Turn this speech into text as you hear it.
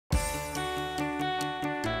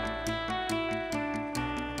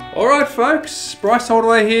Alright folks, Bryce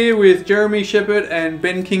Holdaway here with Jeremy Shepherd and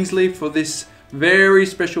Ben Kingsley for this very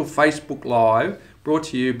special Facebook Live brought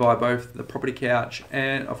to you by both the Property Couch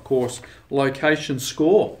and of course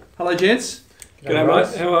LocationScore. Hello gents. G'day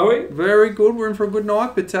mate, how are we? Very good, we're in for a good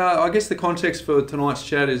night, but I guess the context for tonight's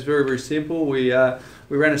chat is very simple. We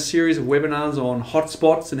ran a series of webinars on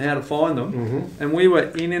hotspots and how to find them, and we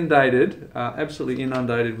were inundated, absolutely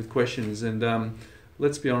inundated with questions, and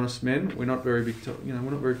let's be honest, men, we're not very big, we're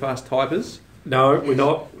not very fast typers. No, we're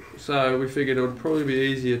not. So we figured it would probably be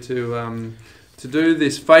easier to do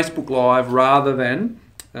this Facebook Live rather than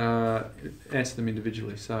answer them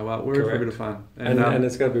individually. So we're in for a bit of fun, and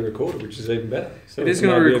it's going to be recorded, which is even better. So it is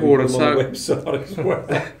going to be recorded. So on the website as well.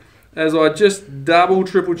 As I just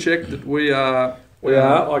triple checked that we are.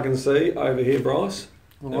 I can see over here, Bryce.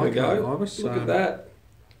 Well, there we go. Ibis, Look at that.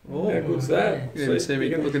 Oh, how good's that? You can see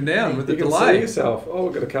me looking down with the you delay. Can see yourself. Oh,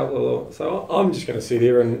 we've got a couple of. So I'm just going to sit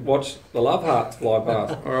here and watch the love hearts fly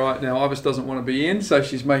past. All right, now Ibis doesn't want to be in, so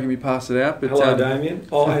she's making me pass it out. But hello, Damien.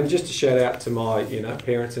 Oh, and just a shout out to my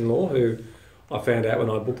parents-in-law who I found out when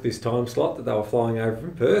I booked this time slot that they were flying over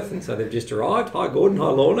from Perth, and so they've just arrived. Hi, Gordon. Hi,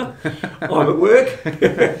 Lorna. I'm at work.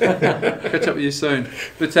 Catch up with you soon.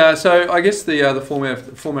 But so I guess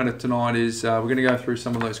the format of tonight is we're going to go through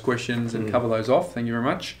some of those questions and cover those off. Thank you very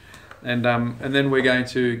much. And then we're going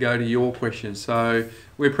to go to your questions. So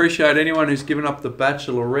we appreciate anyone who's given up the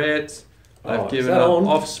Bachelorette. They've given up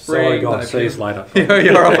Offspring. Sorry, guys. See you later.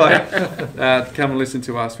 You're all right. Come and listen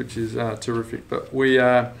to us, which is terrific. But we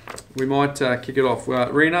might kick it off.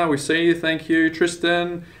 Rena, we see you. Thank you.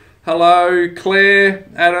 Tristan, hello. Claire,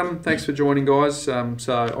 Adam, thanks for joining, guys.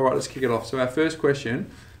 So all right, let's kick it off. So our first question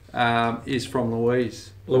is from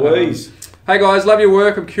Louise. Louise. Hey guys, love your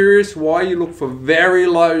work. I'm curious why you look for very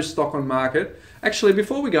low stock on market. Actually,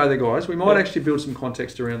 before we go there, guys, we might actually build some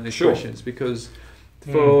context around these questions because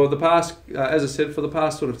for the past, as I said, for the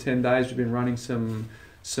past sort of 10 days, we've been running some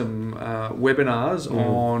webinars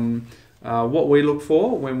on what we look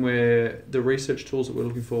for when the research tools that we're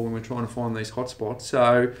looking for when we're trying to find these hotspots.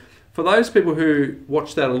 So for those people who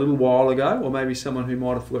watched that a little while ago, or maybe someone who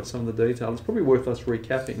might have forgot some of the detail, it's probably worth us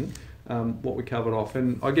recapping what we covered off.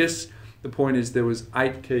 And I guess the point is there was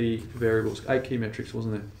 8 key variables, 8 key metrics,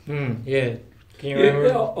 wasn't there? Yeah. Can you remember?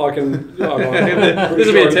 Yeah, I can. This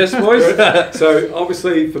will be a test, boys. So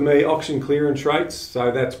obviously for me, auction clearance rates.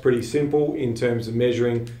 So that's pretty simple in terms of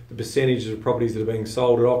measuring the percentage of properties that are being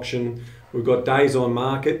sold at auction. We've got days on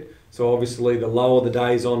market. So obviously the lower the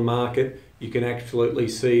days on market, you can absolutely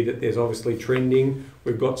see that there's obviously trending.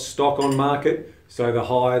 We've got stock on market. So the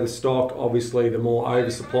higher the stock, obviously the more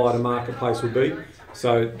oversupplied a marketplace will be.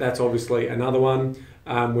 So that's obviously another one.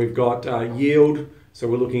 We've got yield. So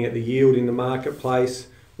we're looking at the yield in the marketplace.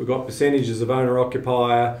 We've got percentages of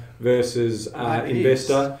owner-occupier versus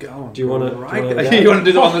investor. Do you want to? You want to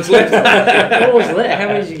do the one that's left? What was that? How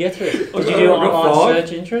many did you get through? Did you do online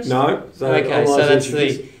search interest? No. Okay, so that's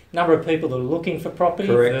the number of people that are looking for property.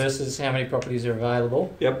 Correct. Versus how many properties are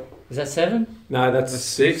available. Yep. Is that 7? No, that's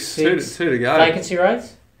 6. Two to go. Vacancy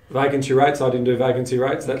rates? Vacancy rates, I didn't do vacancy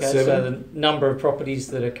rates, that's 7. So the number of properties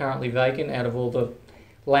that are currently vacant out of all the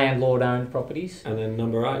landlord-owned properties. And then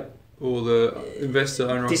number 8. Or the investor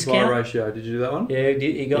owner-occupier ratio. Did you do that one? Yeah,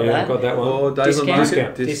 you got that? Yeah, got that one. Or days on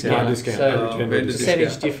market? Discount. So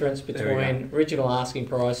percentage difference There between original asking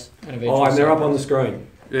price and eventual and they're sale up on the price. screen.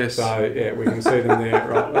 Yes. So yeah, we can see them there.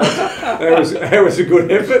 Right. That was a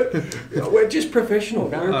good effort. We're just professional.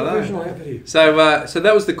 We're a professional effort here. So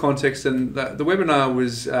that was the context, and the webinar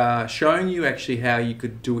was showing you actually how you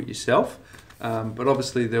could do it yourself. But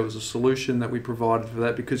obviously there was a solution that we provided for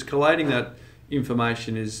that because collating that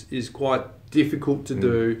information is quite difficult to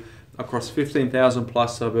do across 15,000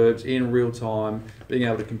 plus suburbs in real time, being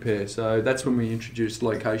able to compare. So that's when we introduced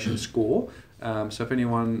LocationScore. So if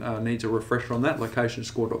anyone needs a refresher on that,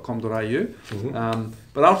 locationscore.com.au.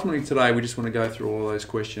 But ultimately today we just want to go through all of those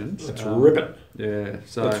questions. Let's rip it. Yeah.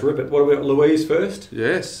 So let's rip it. What about Louise first?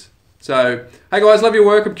 Yes. So, hey guys, love your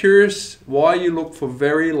work. I'm curious why you look for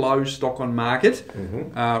very low stock on market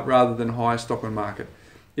rather than high stock on market.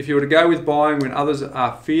 If you were to go with buying when others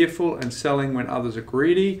are fearful and selling when others are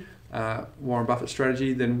greedy, Warren Buffett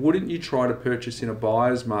strategy, then wouldn't you try to purchase in a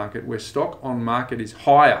buyer's market where stock on market is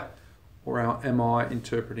higher? Or am I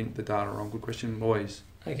interpreting the data wrong? Good question, Louise.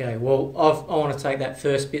 Okay, well, I want to take that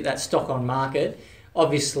first bit, that stock on market.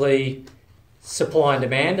 Obviously, supply and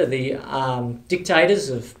demand are the dictators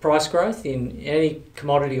of price growth in any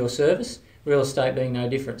commodity or service, real estate being no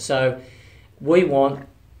different. So we want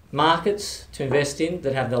markets to invest in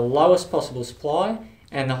that have the lowest possible supply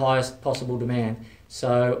and the highest possible demand.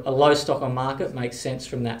 So a low stock on market makes sense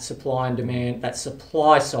from that supply and demand, that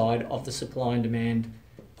supply side of the supply and demand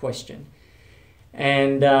question.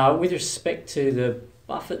 And with respect to the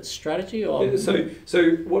Buffett strategy, or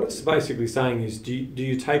so what it's basically saying is, do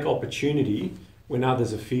you take opportunity when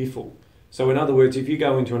others are fearful? So in other words, if you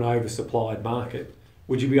go into an oversupplied market,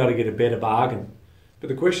 would you be able to get a better bargain? But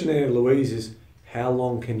the question there, Louise, is how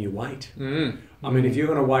long can you wait? I mean, if you're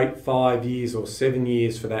going to wait 5 years or 7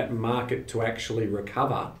 years for that market to actually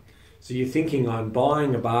recover, so you're thinking I'm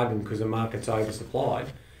buying a bargain because the market's oversupplied,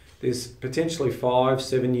 there's potentially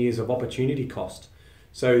 5-7 years of opportunity cost.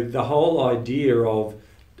 So the whole idea of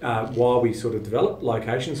why we sort of developed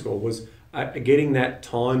LocationScore was getting that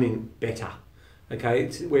timing better. Okay,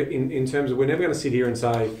 in terms of, we're never going to sit here and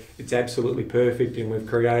say it's absolutely perfect and we've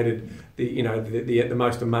created the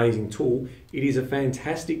most amazing tool. It is a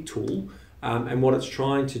fantastic tool, and what it's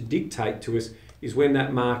trying to dictate to us is when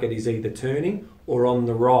that market is either turning or on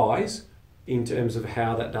the rise in terms of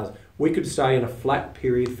how that does. We could stay in a flat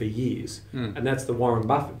period for years, and that's the Warren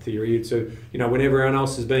Buffett theory. So, when everyone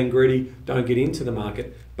else is being greedy, don't get into the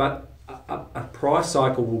market. But a price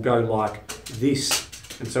cycle will go like this.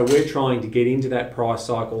 And so we're trying to get into that price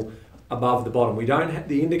cycle above the bottom. We don't have,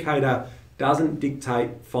 the indicator doesn't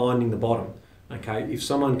dictate finding the bottom. Okay, if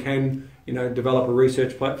someone can, develop a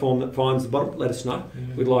research platform that finds the bottom, let us know.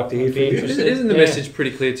 We'd like to hear from you. Isn't the message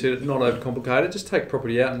pretty clear to not overcomplicate it? Just take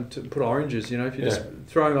property out and put oranges. If you're just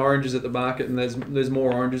throwing oranges at the market and there's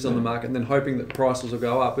more oranges on the market, and then hoping that prices will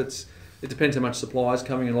go up, it depends how much supply is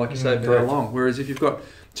coming in, like you say, for how long. Whereas if you've got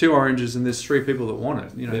 2 oranges and there's 3 people that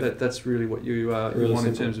want it, that's really what you really want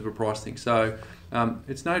in terms of a price thing. So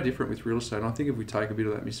it's no different with real estate. And I think if we take a bit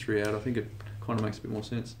of that mystery out, I think it kind of makes a bit more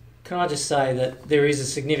sense. Can I just say that there is a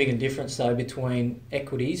significant difference though between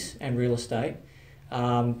equities and real estate.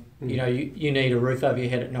 You need a roof over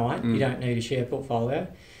your head at night. You don't need a share portfolio.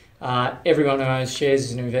 Everyone who owns shares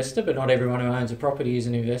is an investor, but not everyone who owns a property is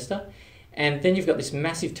an investor. And then you've got this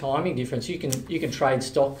massive timing difference. You can trade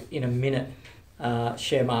stock in a minute,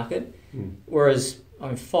 share market, whereas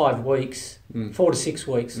 5 weeks, 4 to 6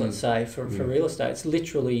 weeks, let's say, for real estate, it's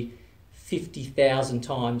literally 50,000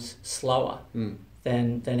 times slower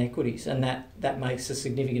than equities, and that makes a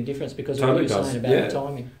significant difference because of what you're saying about the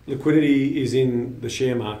timing. Liquidity is in the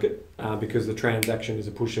share market because the transaction is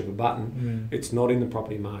a push of a button. It's not in the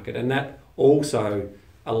property market, and that also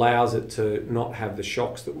allows it to not have the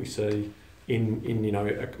shocks that we see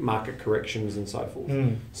in market corrections and so forth.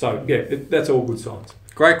 So that's all good signs.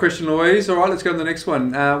 Great question, Louise. All right, let's go to the next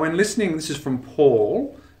one. When listening, this is from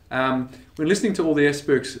Paul. When listening to all the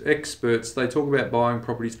experts, they talk about buying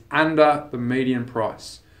properties under the median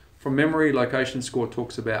price. From memory, LocationScore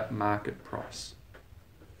talks about market price.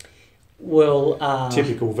 Well,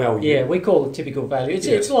 typical value. Yeah, we call it typical value.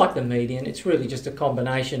 It's like the median. It's really just a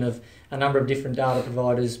combination of a number of different data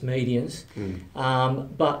providers' medians.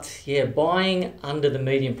 But buying under the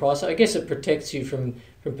median price, I guess it protects you from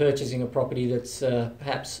purchasing a property that's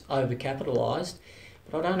perhaps overcapitalised.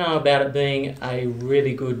 But I don't know about it being a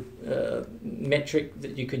really good metric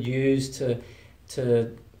that you could use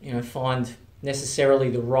to find necessarily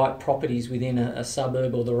the right properties within a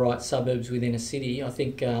suburb or the right suburbs within a city. I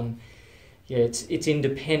think it's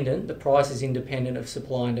independent. The price is independent of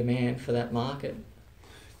supply and demand for that market.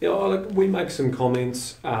 We make some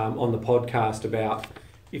comments on the podcast about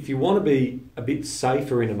if you want to be a bit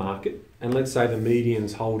safer in a market, and let's say the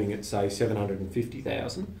median's holding at say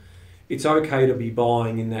 750,000. It's okay to be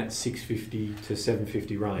buying in that 650 to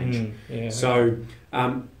 750 range. So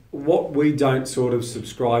what we don't sort of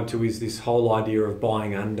subscribe to is this whole idea of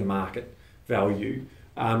buying under market value.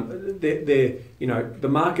 The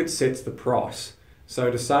market sets the price.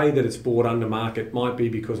 So to say that it's bought under market might be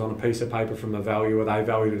because on a piece of paper from a valuer, they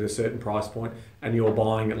valued it at a certain price point and you're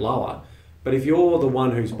buying it lower. But if you're the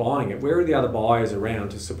one who's buying it, where are the other buyers around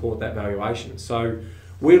to support that valuation? So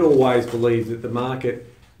we'd always believe that the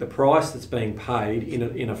market, the price that's being paid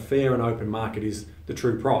in a fair and open market is the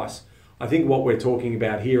true price. I think what we're talking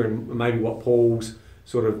about here, and maybe what Paul's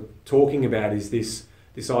sort of talking about, is this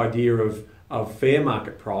idea of fair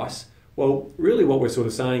market price. Well, really what we're sort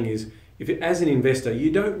of saying is, as an investor,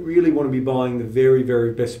 you don't really want to be buying the very,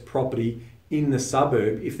 very best property in the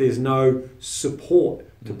suburb if there's no support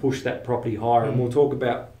to push that property higher. And we'll talk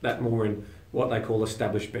about that more in what they call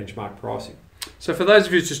established benchmark pricing. So for those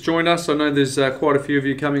of you who just joined us, I know there's quite a few of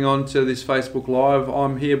you coming on to this Facebook Live.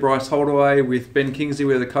 I'm here, Bryce Holdaway, with Ben Kingsley.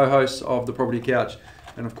 We're the co-hosts of The Property Couch.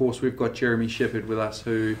 And of course, we've got Jeremy Shepherd with us,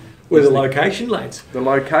 who... We're the Location Lads. The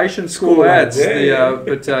LocationScore Lads.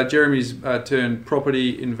 But Jeremy's turned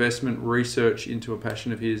property investment research into a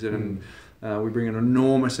passion of his. And We bring an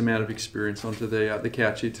enormous amount of experience onto the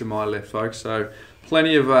couch here to my left, folks. So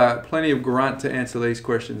plenty of grunt to answer these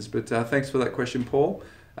questions. But thanks for that question, Paul.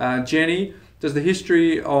 Jenny, does the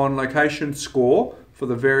history on LocationScore for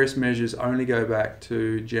the various measures only go back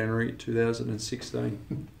to January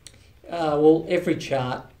 2016? Well, every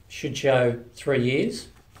chart should show 3 years.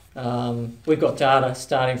 We've got data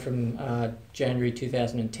starting from January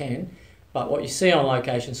 2010, but what you see on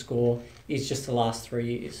LocationScore is just the last 3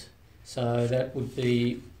 years. So that would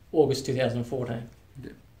be August 2014.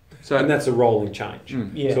 So, and that's a rolling change.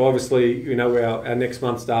 Yeah. So obviously, you know, our next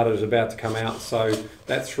month's data is about to come out. So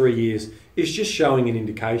that 3 years is just showing an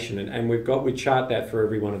indication, and we chart that for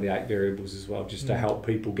every one of the 8 variables as well, just to help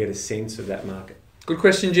people get a sense of that market. Good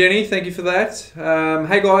question, Jenny. Thank you for that.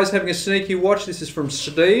 Hey guys, having a sneaky watch. This is from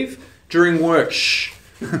Steve. During work, shh.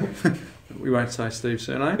 We won't say Steve's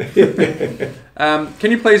surname.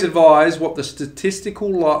 Can you please advise what the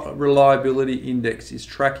statistical reliability index is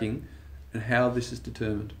tracking and how this is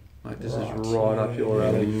determined? Mate, this is right up your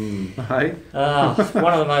alley. Hey?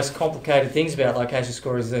 One of the most complicated things about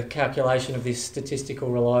LocationScore is the calculation of this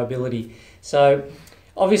statistical reliability. So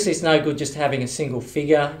obviously it's no good just having a single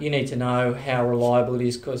figure. You need to know how reliable it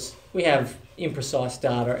is, because we have imprecise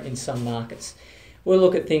data in some markets. We'll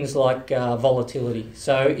look at things like volatility.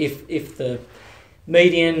 So if the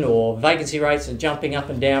median or vacancy rates are jumping up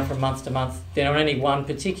and down from month to month, then on any one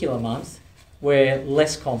particular month, we're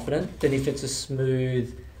less confident than if it's a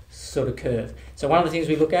smooth sort of curve. So one of the things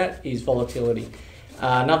we look at is volatility.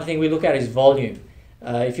 Another thing we look at is volume.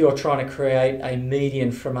 If you're trying to create a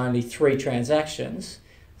median from only 3 transactions,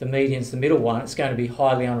 the median's the middle one, it's going to be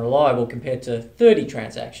highly unreliable compared to 30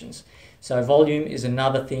 transactions. So volume is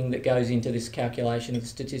another thing that goes into this calculation of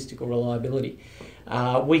statistical reliability.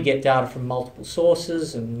 We get data from multiple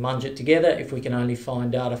sources and munge it together. If we can only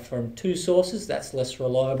find data from 2 sources, that's less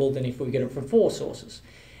reliable than if we get it from 4 sources.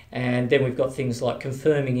 And then we've got things like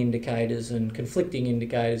confirming indicators and conflicting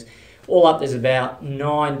indicators. All up, there's about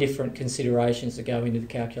 9 different considerations that go into the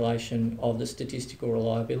calculation of the statistical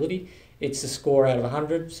reliability. It's a score out of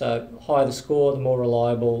 100, so higher the score, the more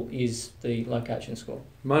reliable is the location score.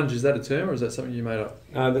 Munge, is that a term or is that something you made up?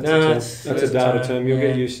 That's a data term. You'll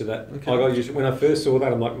get used to that. Okay. I got used to it. When I first saw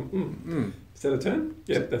that, I'm like, is that a term?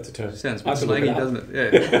 Yep, that's a term. Sounds a bit slangy, doesn't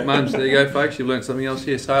it? Yeah, Munge, there you go, folks. You've learned something else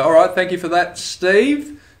here. So, all right, thank you for that,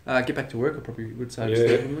 Steve. Get back to work, I probably would say.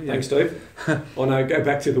 Steve, thanks, Steve. Oh no, go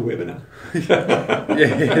back to the webinar.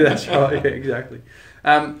 yeah, that's right. Yeah, exactly.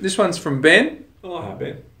 This one's from Ben. Oh, hi,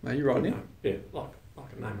 Ben. Are you writing it? Yeah, like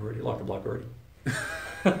a name already, like a bloke already.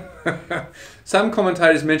 Some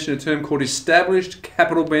commentators mention a term called established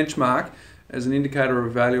capital benchmark as an indicator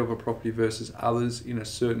of value of a property versus others in a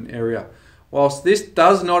certain area. Whilst this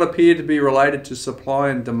does not appear to be related to supply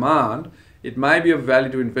and demand, it may be of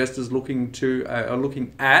value to investors looking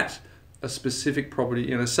at a specific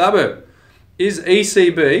property in a suburb. Is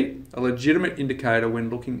ECB a legitimate indicator when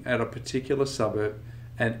looking at a particular suburb,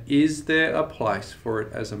 and is there a place for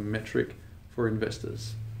it as a metric for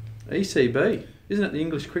investors? ECB, isn't it the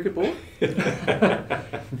English Cricket Board?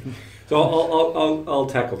 So I'll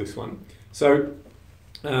tackle this one. So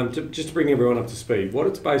just to bring everyone up to speed, what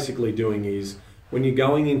it's basically doing is when you're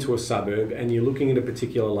going into a suburb and you're looking at a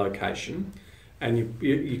particular location and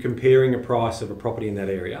you're comparing a price of a property in that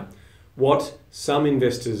area, what some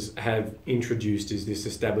investors have introduced is this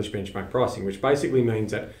established benchmark pricing, which basically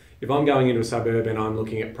means that if I'm going into a suburb and I'm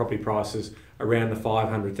looking at property prices around the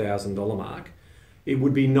 $500,000 mark, it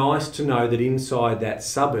would be nice to know that inside that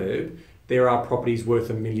suburb there are properties worth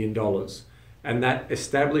 $1 million, and that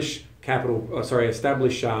established capital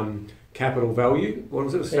value. What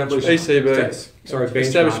was it? Established ECB.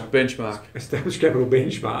 Benchmark. Established capital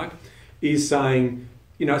benchmark is saying,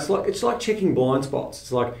 you know, it's like checking blind spots.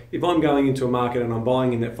 It's like if I'm going into a market and I'm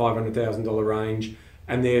buying in that $500,000 range,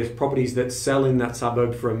 and there's properties that sell in that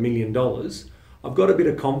suburb for $1 million, I've got a bit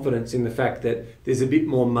of confidence in the fact that there's a bit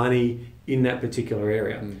more money in that particular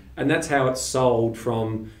area. And that's how it's sold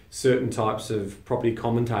from certain types of property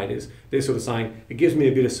commentators. They're sort of saying, it gives me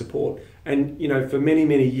a bit of support. And, you know, for many,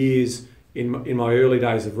 many years in my early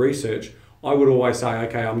days of research, I would always say,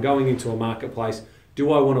 okay, I'm going into a marketplace.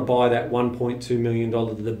 Do I want to buy that $1.2 million,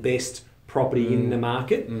 the best property in the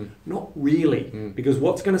market? Not really, because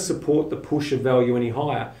what's going to support the push of value any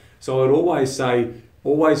higher? So I'd always say,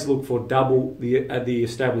 always look for double the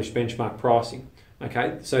established benchmark pricing.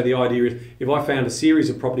 Okay, so the idea is if I found a series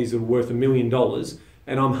of properties that are worth $1 million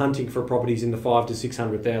and I'm hunting for properties in the $500,000 to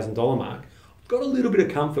 $600,000 mark, I've got a little bit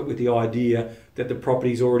of comfort with the idea that the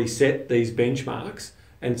property's already set these benchmarks,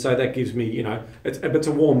 and so that gives me, you know, it's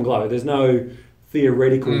a warm glow. There's no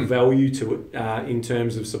theoretical value to it in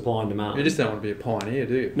terms of supply and demand. You just don't want to be a pioneer,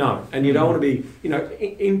 do you? No, and you don't want to be,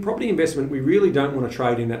 in property investment, we really don't want to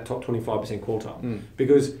trade in that top 25% quartile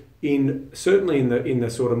because certainly in the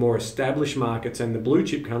sort of more established markets and the blue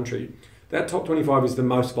chip country, that top 25 is the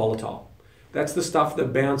most volatile. That's the stuff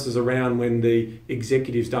that bounces around when the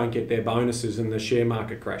executives don't get their bonuses and the share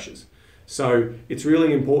market crashes. So it's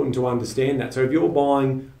really important to understand that. So if you're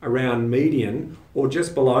buying around median or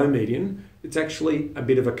just below median, it's actually a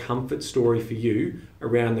bit of a comfort story for you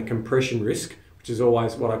around the compression risk, which is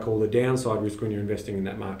always what I call the downside risk when you're investing in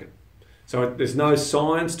that market. So there's no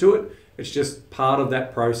science to it. It's just part of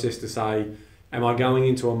that process to say, am I going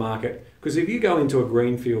into a market? Because if you go into a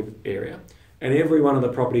greenfield area and every one of the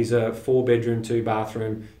properties are 4-bedroom,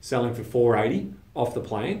 2-bathroom, selling for 480 off the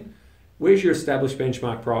plan, where's your established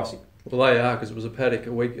benchmark pricing? Well, they are, because it was a paddock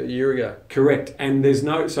a year ago. Correct, and there's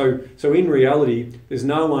no so in reality, there's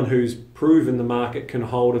no one who's proven the market can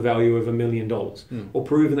hold a value of $1 million or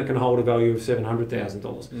proven that can hold a value of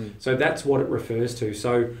 $700,000. So that's what it refers to.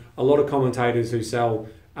 So a lot of commentators who sell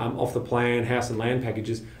off the plan house and land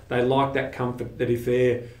packages, they like that comfort that if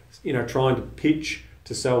they're trying to pitch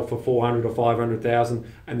to sell for 400 or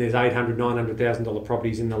 500,000, and there's $800,000, $900,000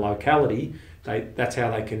 properties in the locality, that's how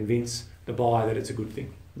they convince the buyer that it's a good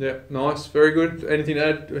thing. Yeah, nice, very good. Anything to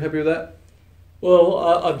add? Happy with that? Well,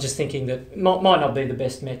 I'm just thinking that might not be the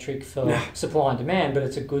best metric for supply and demand, but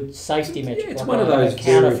it's a good safety metric. It's one of those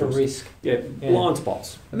counter for risk. Blind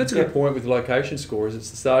spots. And that's a good point with location score, is it's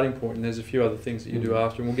the starting point, and there's a few other things that you do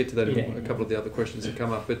after, and we'll get to that in a couple of the other questions that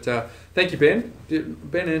come up. But thank you, Ben.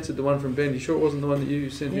 Ben answered the one from Ben. You sure it wasn't the one that you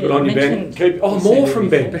sent in? Good on you, Ben. More from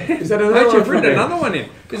Ben. Is that another one? You've written another one in.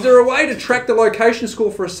 Is there a way to track the location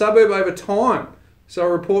score for a suburb over time? So a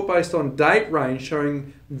report based on date range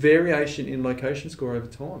showing variation in location score over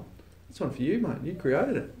time. That's one for you, mate. You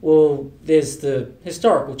created it. Well, there's the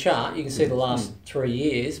historical chart. You can see the last 3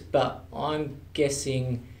 years, but I'm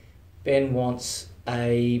guessing Ben wants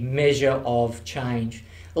a measure of change.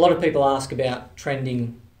 A lot of people ask about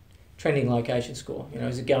trending location score.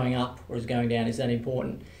 Is it going up or is it going down? Is that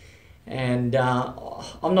important? And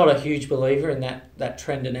I'm not a huge believer in that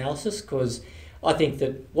trend analysis, because I think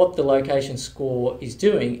that what the location score is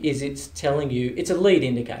doing is it's telling you, it's a lead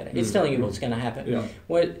indicator. It's telling you what's going to happen. Yeah.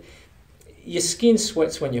 When your skin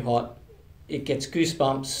sweats when you're hot, it gets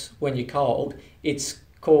goosebumps when you're cold. It's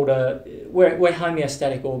called we're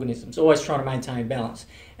homeostatic organisms, always trying to maintain balance.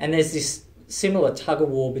 And there's this similar tug of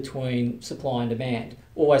war between supply and demand,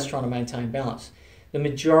 always trying to maintain balance. The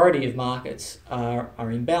majority of markets are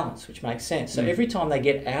in balance, which makes sense. So every time they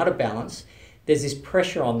get out of balance, there's this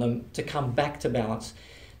pressure on them to come back to balance.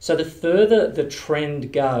 So the further the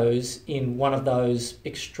trend goes in one of those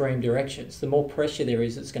extreme directions, the more pressure there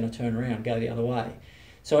is it's going to turn around, go the other way.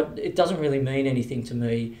 So it doesn't really mean anything to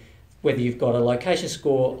me whether you've got a location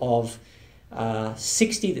score of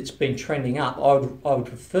 60 that's been trending up. I would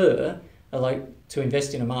prefer to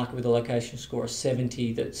invest in a market with a location score of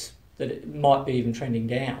 70 that it might be even trending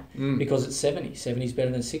down because it's 70. 70 is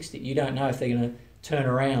better than 60. You don't know if they're going to turn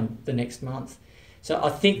around the next month. So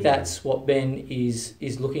I think that's what Ben is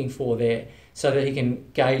looking for there, so that he can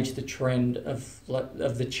gauge the trend of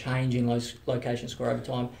the change in location score over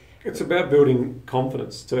time. It's about building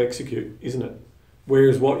confidence to execute, isn't it?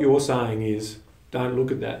 Whereas what you're saying is, don't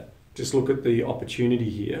look at that. Just look at the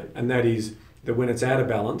opportunity here, and that is that when it's out of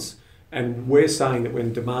balance, and we're saying that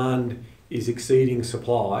when demand is exceeding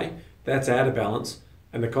supply, that's out of balance,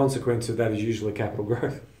 and the consequence of that is usually capital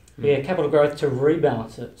growth. Yeah, capital growth to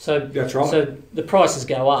rebalance it. So that's right. So the prices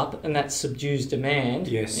go up, and that subdues demand.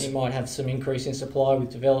 Yes. You might have some increase in supply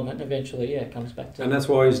with development. Eventually, it comes back to. And that's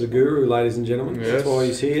why he's the guru, ladies and gentlemen. Yes. That's why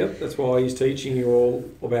he's here. That's why he's teaching you all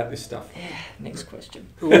about this stuff. Yeah. Next question.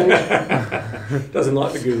 Doesn't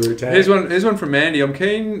like the guru tag. Here's one from Mandy. I'm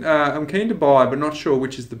keen to buy, but not sure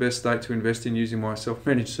which is the best state to invest in using my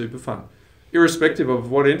self-managed super fund. Irrespective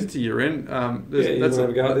of what entity you're in,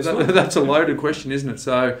 that's a loaded question, isn't it?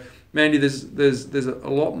 So, Mandy, there's a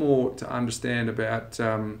lot more to understand about,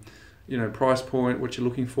 price point, what you're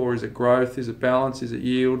looking for. Is it growth? Is it balance? Is it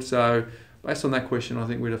yield? So, based on that question, I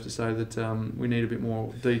think we'd have to say that we need a bit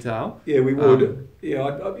more detail. Yeah, we would.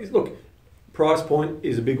 Look, price point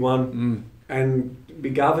is a big one, and be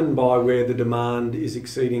governed by where the demand is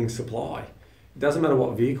exceeding supply. It doesn't matter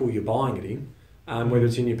what vehicle you're buying it in. Whether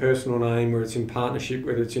it's in your personal name, whether it's in partnership,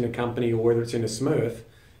 whether it's in a company, or whether it's in a Smurf,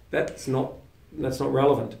 that's not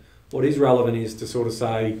relevant. What is relevant is to sort of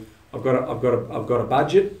say, I've got a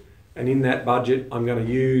budget, and in that budget, I'm going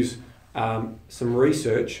to use some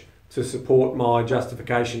research to support my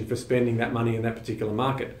justification for spending that money in that particular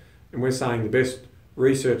market. And we're saying the best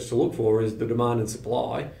research to look for is the demand and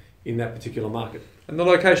supply in that particular market. And the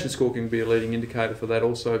location score can be a leading indicator for that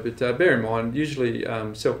also, but bear in mind, usually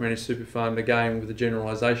self-managed super fund, again with the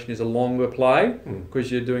generalisation, is a longer play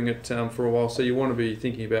because you're doing it for a while, so you want to be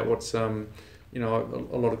thinking about what's, you know,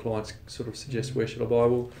 a lot of clients sort of suggest, where should I buy?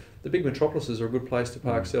 Well, the big metropolises are a good place to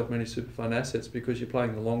park self-managed super fund assets because you're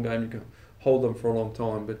playing the long game, you can hold them for a long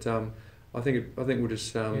time, but I think we'll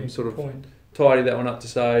just sort of tidy that one up to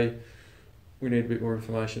say we need a bit more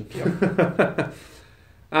information. Yep.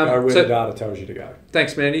 Go where the data tells you to go.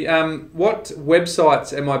 Thanks, Mandy. What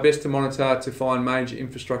websites am I best to monitor to find major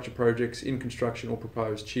infrastructure projects in construction or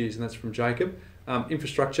proposed? Cheers, and that's from Jacob.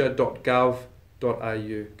 Infrastructure.gov.au.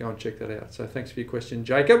 Go and check that out. So thanks for your question,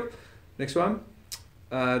 Jacob. Next one.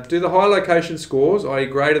 Do the high location scores, i.e.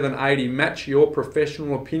 greater than 80, match your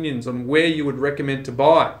professional opinions on where you would recommend to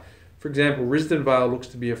buy? For example, Risdon Vale looks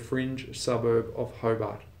to be a fringe suburb of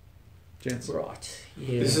Hobart. Gents. Right.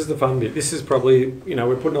 Yeah. This is the fun bit. This is probably, you know,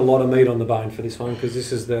 we're putting a lot of meat on the bone for this one because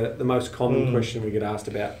this is the most common question we get asked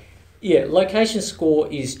about. Yeah, location score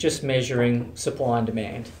is just measuring supply and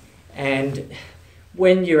demand. And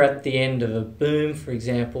when you're at the end of a boom, for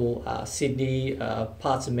example, Sydney,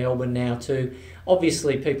 parts of Melbourne now too,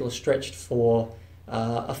 obviously people are stretched for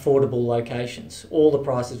affordable locations. All the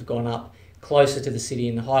prices have gone up closer to the city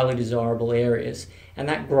in the highly desirable areas, and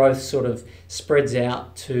that growth sort of spreads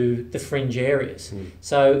out to the fringe areas.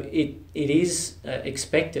 So it is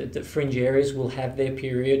expected that fringe areas will have their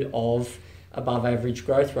period of above average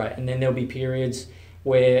growth rate, and then there'll be periods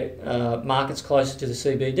where markets closer to the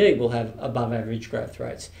CBD will have above average growth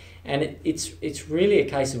rates. And it's really a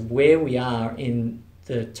case of where we are in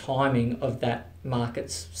the timing of that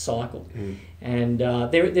market's cycle. And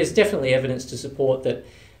there's definitely evidence to support that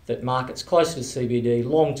markets closer to CBD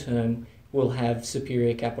long term will have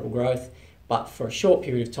superior capital growth, but for a short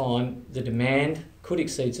period of time, the demand could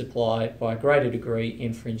exceed supply by a greater degree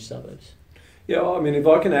in fringe suburbs. Yeah, I mean, if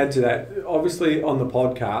I can add to that, obviously on the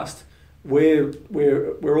podcast,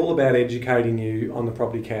 we're all about educating you on the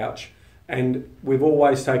property couch, and we've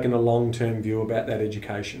always taken a long-term view about that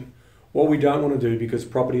education. What we don't want to do, because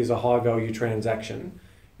property is a high-value transaction,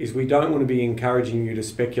 is we don't want to be encouraging you to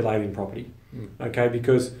speculate in property, okay?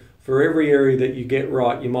 Because for every area that you get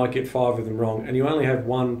right, you might get 5 of them wrong, and you only have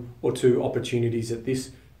 1 or 2 opportunities at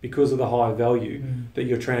this because of the high value that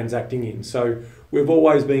you're transacting in. So we've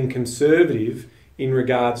always been conservative in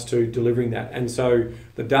regards to delivering that. And so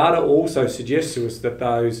the data also suggests to us that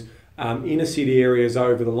those inner city areas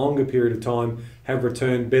over the longer period of time have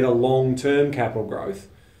returned better long-term capital growth.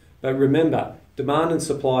 But remember, demand and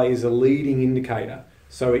supply is a leading indicator.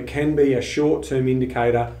 So it can be a short-term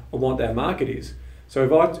indicator of what that market is. So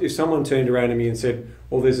if someone turned around to me and said,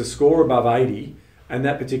 well, there's a score above 80 and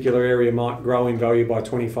that particular area might grow in value by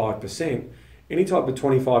 25%, any type of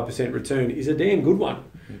 25% return is a damn good one.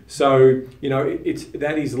 So, you know,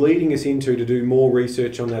 that is leading us into to do more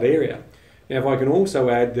research on that area. Now, if I can also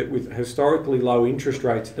add that with historically low interest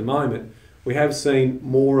rates at the moment, we have seen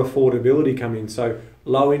more affordability come in. So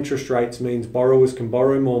low interest rates means borrowers can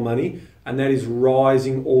borrow more money, and that is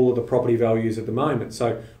rising all of the property values at the moment.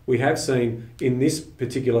 So we have seen in this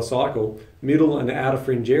particular cycle, middle and outer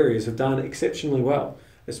fringe areas have done exceptionally well,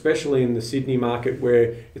 especially in the Sydney market,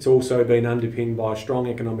 where it's also been underpinned by strong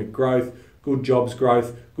economic growth, good jobs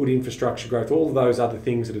growth, good infrastructure growth, all of those other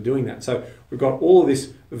things that are doing that. So we've got all of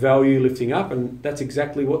this value lifting up, and that's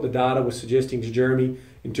exactly what the data was suggesting to Jeremy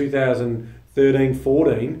in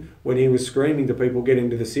 2013-14 when he was screaming to people get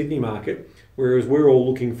into the Sydney market. Whereas we're all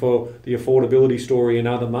looking for the affordability story in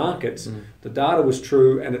other markets, the data was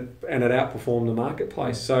true and it outperformed the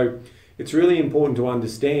marketplace. So it's really important to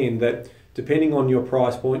understand that depending on your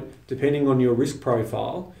price point, depending on your risk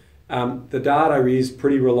profile, the data is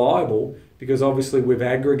pretty reliable because obviously we've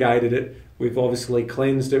aggregated it, we've obviously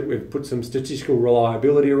cleansed it, we've put some statistical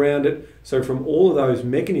reliability around it. So from all of those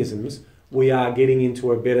mechanisms, we are getting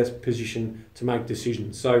into a better position to make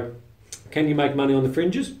decisions. So can you make money on the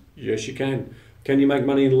fringes? Yes, you can. Can you make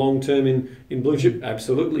money in long term in blue chip?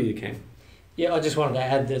 Absolutely, you can. Yeah, I just wanted to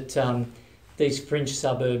add that these fringe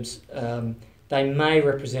suburbs, they may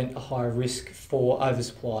represent a higher risk for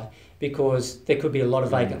oversupply because there could be a lot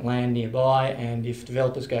of vacant land nearby, and if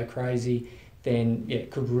developers go crazy, then yeah,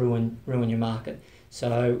 it could ruin your market.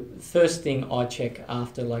 So the first thing I check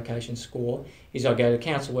after location score is I go to the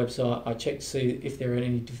council website, I check to see if there are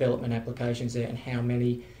any development applications there and how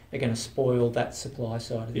many are going to spoil that supply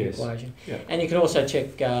side of the equation. Yeah. And you can also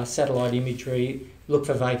check satellite imagery, look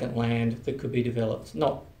for vacant land that could be developed,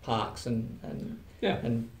 not parks and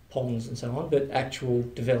ponds and so on, but actual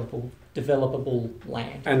developable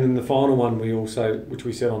land. And then the final one which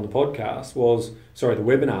we said on the podcast the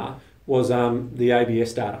webinar, was the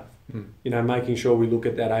ABS data. Making sure we look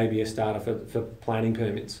at that ABS data for planning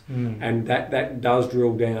permits. And that does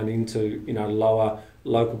drill down into, lower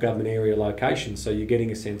local government area locations, so you're getting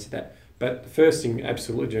a sense of that. But the first thing,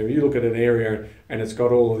 absolutely, Jim, you look at an area and it's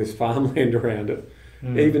got all of this farmland around it,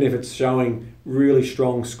 even if it's showing really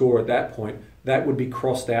strong score at that point, that would be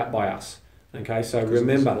crossed out by us. Okay, so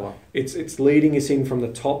remember, it's leading us in from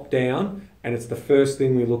the top down, and it's the first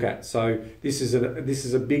thing we look at. So this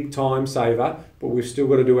is a big time saver, but we've still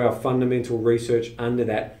got to do our fundamental research under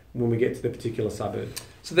that when we get to the particular suburb.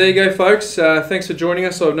 So there you go, folks. Thanks for joining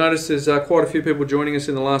us. I've noticed there's quite a few people joining us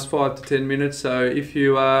in the last 5 to 10 minutes. So if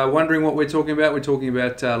you are wondering what we're talking about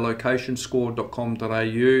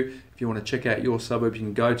locationscore.com.au. If you want to check out your suburb, you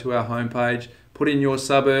can go to our homepage, put in your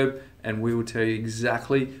suburb, and we will tell you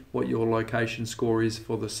exactly what your location score is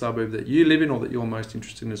for the suburb that you live in or that you're most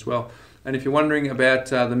interested in as well. And if you're wondering about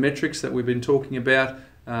the metrics that we've been talking about,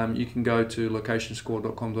 you can go to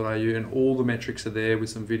locationscore.com.au, and all the metrics are there with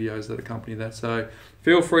some videos that accompany that. So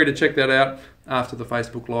feel free to check that out after the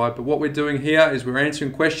Facebook Live. But what we're doing here is we're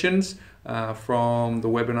answering questions from the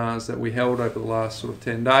webinars that we held over the last sort of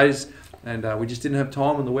 10 days. And we just didn't have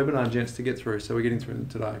time on the webinar, gents, to get through. So we're getting through them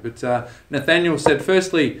today. But Nathaniel said,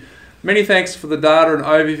 firstly, many thanks for the data and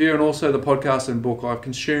overview, and also the podcast and book. I've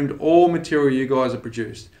consumed all material you guys have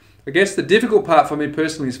produced. I guess the difficult part for me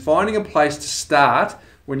personally is finding a place to start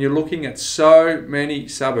when you're looking at so many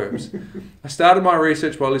suburbs. I started my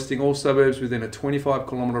research by listing all suburbs within a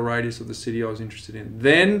 25-kilometre radius of the city I was interested in.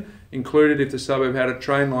 Then included if the suburb had a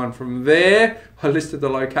train line. From there, I listed the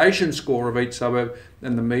location score of each suburb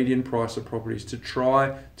and the median price of properties to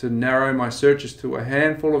try to narrow my searches to a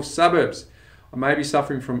handful of suburbs. I may be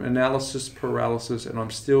suffering from analysis paralysis, and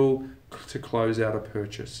I'm still to close out a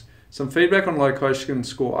purchase. Some feedback on location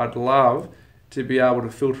score. I'd love to be able to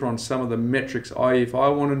filter on some of the metrics, i.e. if I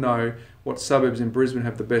want to know what suburbs in Brisbane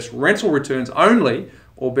have the best rental returns only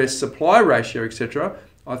or best supply ratio, etc.,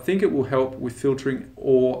 I think it will help with filtering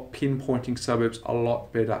or pinpointing suburbs a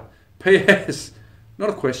lot better. P.S. Not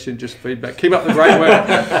a question, just feedback. Keep up the great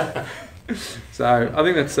work. So I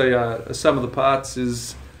think that's a sum of the parts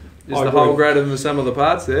is the whole greater than the sum of the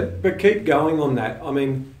parts there. But keep going on that. I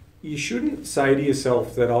mean, you shouldn't say to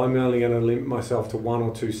yourself that I'm only going to limit myself to 1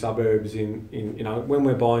 or 2 suburbs in when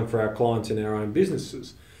we're buying for our clients in our own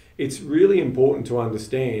businesses. It's really important to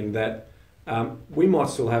understand that we might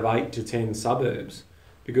still have 8 to 10 suburbs,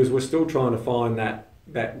 because we're still trying to find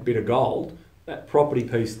that bit of gold, that property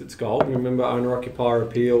piece that's gold. Remember, owner-occupier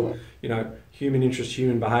appeal, human interest,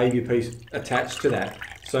 human behaviour piece attached to that.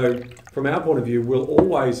 So from our point of view, we'll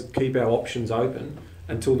always keep our options open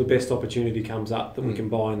until the best opportunity comes up that we can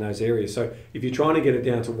buy in those areas. So if you're trying to get it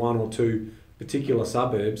down to 1 or 2 particular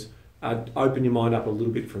suburbs, open your mind up a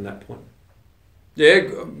little bit from that point. Yeah,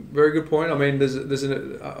 very good point. I mean, there's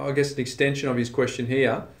an extension of his question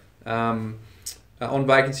here. On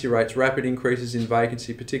vacancy rates, rapid increases in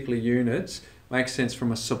vacancy, particularly units, makes sense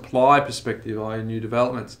from a supply perspective, i.e. new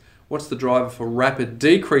developments. What's the driver for rapid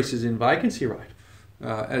decreases in vacancy rate,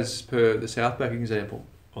 as per the Southbank example?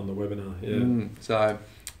 On the webinar,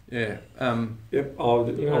 yeah. Yep, I'll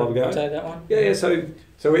have a go. Take that one? Yeah, so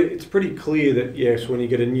it's pretty clear that, yes, when you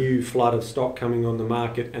get a new flood of stock coming on the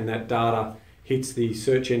market and that data hits the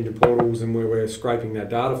search engine portals and where we're scraping that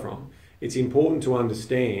data from, it's important to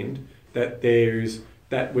understand that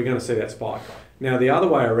we're going to see that spike. Now, the other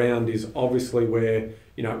way around is obviously where,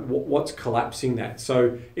 what's collapsing that.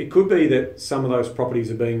 So it could be that some of those properties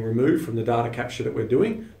are being removed from the data capture that we're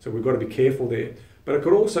doing, so we've got to be careful there. But it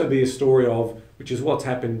could also be a story of, which is what's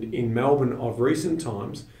happened in Melbourne of recent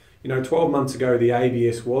times. 12 months ago, the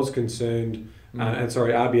ABS was concerned,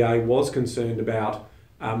 RBA was concerned about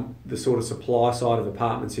the sort of supply side of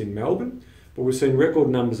apartments in Melbourne. But we've seen record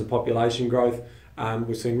numbers of population growth.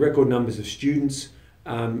 We've seen record numbers of students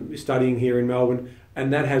studying here in Melbourne,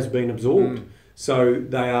 and that has been absorbed. So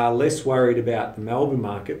they are less worried about the Melbourne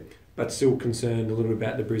market, but still concerned a little bit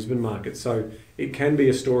about the Brisbane market. So it can be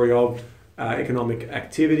a story of economic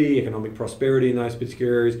activity, economic prosperity in those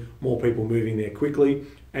particular areas, more people moving there quickly.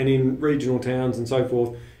 And in regional towns and so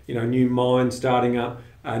forth, new mines starting up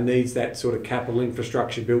needs that sort of capital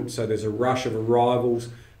infrastructure built, so there's a rush of arrivals,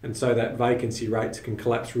 and so that vacancy rates can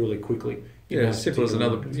collapse really quickly. Yeah, simple as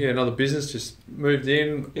another business just moved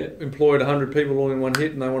in, employed 100 people all in one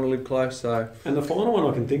hit, and they want to live close. So, and the final one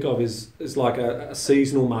I can think of is like a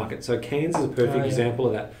seasonal market. So Cairns is a perfect example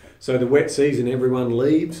of that. So the wet season, everyone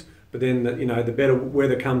leaves. But then, the better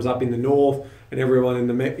weather comes up in the north, and everyone in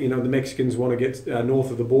the Mexicans want to get north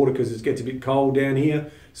of the border because it gets a bit cold down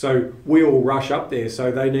here. So we all rush up there.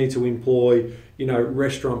 So they need to employ,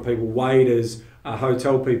 restaurant people, waiters,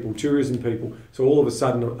 hotel people, tourism people. So all of a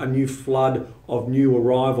sudden, a new flood of new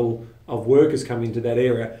arrival of workers come into that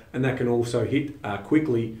area, and that can also hit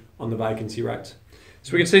quickly on the vacancy rates.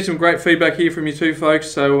 So we can see some great feedback here from you two folks.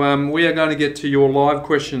 So we are going to get to your live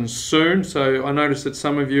questions soon. So I noticed that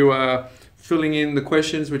some of you are filling in the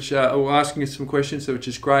questions, or asking us some questions, which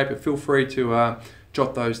is great. But feel free to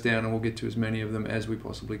jot those down, and we'll get to as many of them as we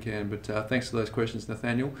possibly can. But thanks for those questions,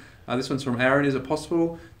 Nathaniel. This one's from Aaron. Is it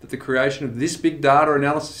possible that the creation of this big data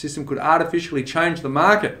analysis system could artificially change the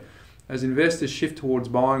market as investors shift towards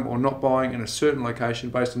buying or not buying in a certain location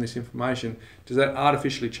based on this information? Does that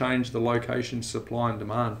artificially change the location supply and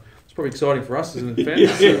demand? It's probably exciting for us, isn't it,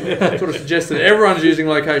 fans? It sort of suggests that everyone's using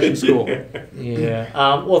LocationScore.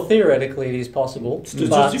 Yeah. Well, theoretically, it is possible.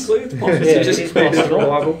 Statistically, it's possible. Yeah, it is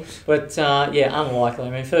possible. But unlikely. I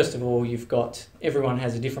mean, first of all, everyone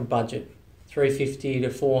has a different budget, 350 to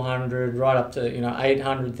 400, right up to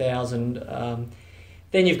 800,000.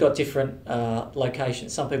 Then you've got different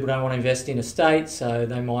locations. Some people don't want to invest in a state, so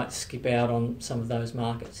they might skip out on some of those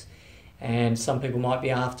markets. And some people might be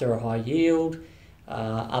after a high yield.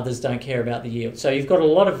 Others don't care about the yield. So you've got a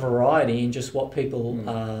lot of variety in just what people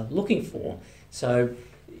are looking for. So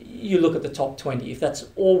you look at the top 20. If that's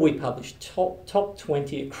all we publish, top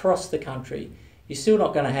 20 across the country, you're still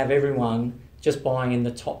not going to have everyone just buying in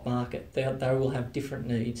the top market. They will have different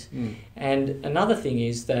needs. And another thing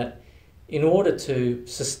is that in order to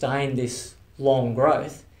sustain this long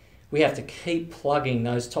growth, we have to keep plugging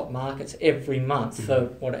those top markets every month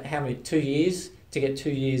for 2 years to get 2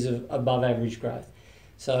 years of above average growth.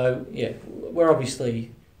 So yeah, we're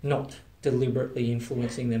obviously not deliberately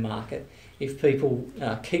influencing the market. If people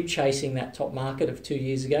keep chasing that top market of 2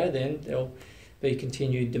 years ago, then there'll be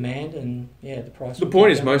continued demand, and the price. The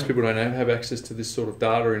point is, most people don't have access to this sort of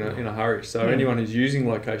data in a hurry. So anyone who's using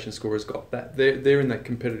LocationScore has got that. They're in that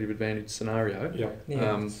competitive advantage scenario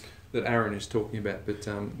that Aaron is talking about, but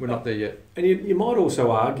we're not there yet. And you might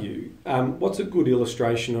also argue, what's a good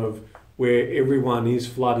illustration of where everyone is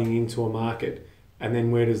flooding into a market, and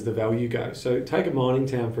then where does the value go? So take a mining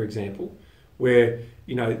town, for example, where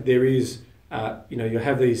there is you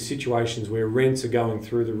have these situations where rents are going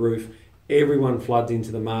through the roof. Everyone floods into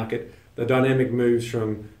the market. The dynamic moves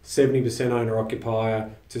from 70% owner-occupier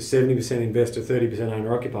to 70% investor, 30%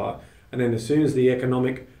 owner-occupier. And then as soon as the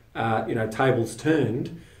economic tables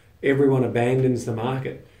turned, everyone abandons the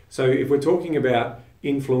market. So if we're talking about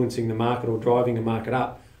influencing the market or driving a market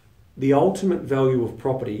up, the ultimate value of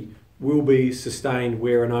property will be sustained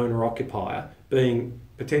where an owner-occupier, being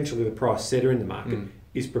potentially the price setter in the market,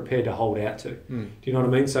 is prepared to hold out to. Do you know what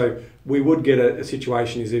I mean? So we would get a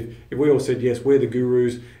situation is if we all said, yes, we're the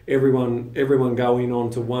gurus, everyone go in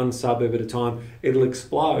onto one suburb at a time, it'll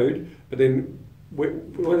explode, but then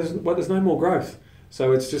there's no more growth.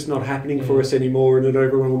 So it's just not happening for us anymore, and then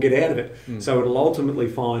everyone will get out of it. So it'll ultimately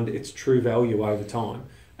find its true value over time.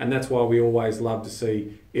 And that's why we always love to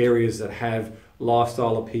see areas that have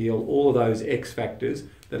lifestyle appeal, all of those X factors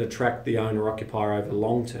that attract the owner-occupier over the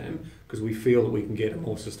long term, because we feel that we can get a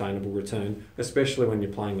more sustainable return, especially when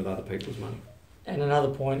you're playing with other people's money. And another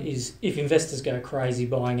point is, if investors go crazy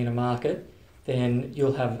buying in a market, then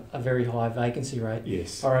you'll have a very high vacancy rate.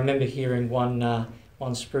 Yes. I remember hearing one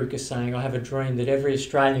spruiker saying, I have a dream that every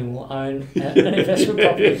Australian will own an investment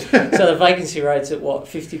property. So the vacancy rate's at what,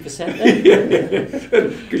 50%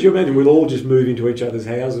 then? Because you imagine we'll all just move into each other's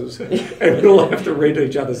houses and we'll all have to rent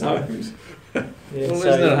each other's homes. Isn't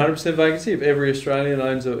that 100% vacancy if every Australian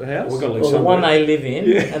owns a house? The one they live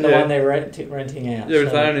in and the one they're renting out. Yeah, but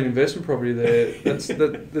if they own an investment property there, there's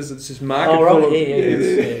this market. Oh, right,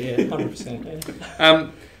 yeah,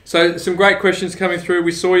 100%. So some great questions coming through.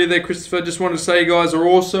 We saw you there, Christopher. Just wanted to say you guys are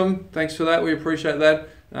awesome. Thanks for that. We appreciate that.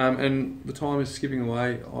 And the time is skipping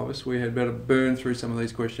away, Ivis. We had better burn through some of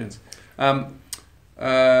these questions. From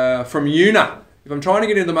Una. If I'm trying to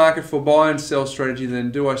get into the market for buy and sell strategy, then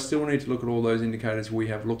do I still need to look at all those indicators we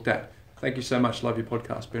have looked at? Thank you so much. Love your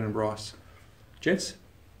podcast, Ben and Bryce. Gents?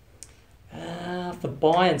 For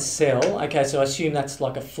buy and sell, okay, so I assume that's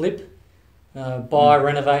like a flip. Buy,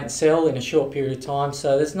 renovate and sell in a short period of time.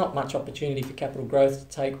 So there's not much opportunity for capital growth to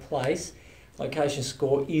take place.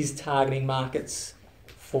 LocationScore is targeting markets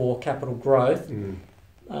for capital growth.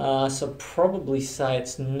 So probably say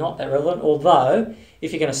it's not that relevant. Although,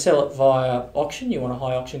 if you're going to sell it via auction, you want a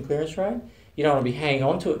high auction clearance rate. you don't want to be hanging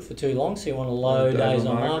on to it for too long, so you want a low days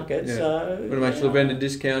on market. Yeah. So want to make sure the vendor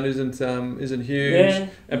discount isn't huge, Yeah.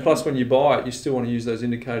 and plus when you buy it, you still want to use those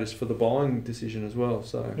indicators for the buying decision as well.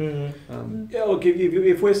 So Yeah, look,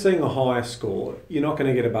 if we're seeing a higher score, you're not going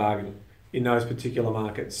to get a bargain in those particular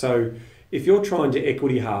markets. So if you're trying to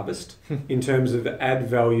equity harvest in terms of add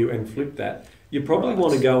value and flip that, you probably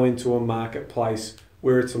want to go into a marketplace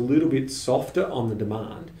where it's a little bit softer on the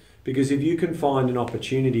demand. Because if you can find an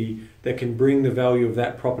opportunity that can bring the value of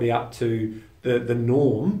that property up to the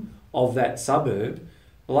norm of that suburb,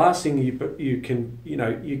 the last thing you can,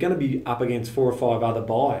 you're going to be up against 4 or 5 other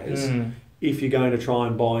buyers if you're going to try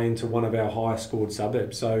and buy into one of our higher scored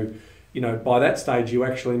suburbs. So, by that stage, you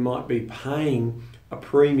actually might be paying a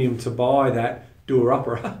premium to buy that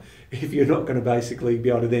doer-upper if you're not going to basically be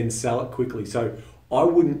able to then sell it quickly. So I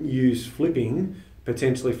wouldn't use flipping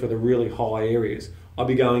potentially for the really high areas. I'll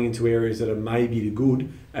be going into areas that are maybe the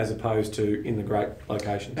good as opposed to in the great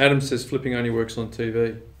locations. Adam says flipping only works on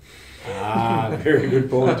TV. Very good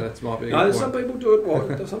point. That might be a good No, point. some people do it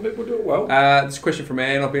well. Some people do it well. This question from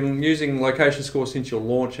Anne. I've been using LocationScore since your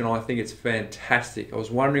launch and I think it's fantastic. I was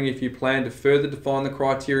wondering if you plan to further define the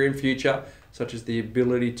criteria in future, such as the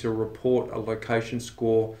ability to report a location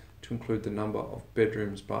score to include the number of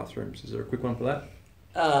bedrooms, bathrooms. Is there a quick one for that?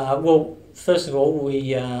 Well, first of all,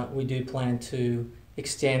 we do plan to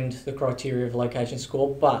extend the criteria of location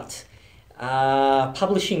score, but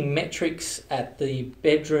publishing metrics at the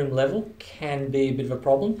bedroom level can be a bit of a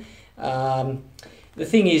problem. The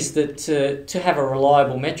thing is that to have a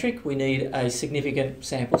reliable metric, we need a significant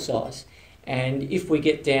sample size. And if we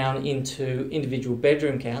get down into individual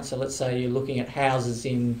bedroom counts, so let's say you're looking at houses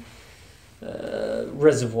in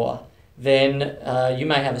Reservoir, then you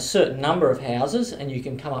may have a certain number of houses and you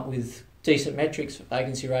can come up with decent metrics for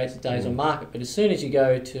vacancy rates, days on market. But as soon as you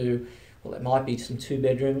go to, well, there might be some 2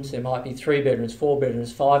 bedrooms, there might be 3 bedrooms, 4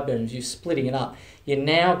 bedrooms, 5 bedrooms, you're splitting it up. You've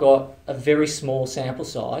now got a very small sample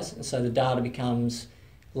size, and so the data becomes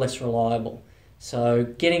less reliable. So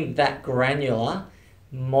getting that granular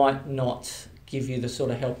might not give you the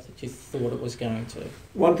sort of help that you thought it was going to.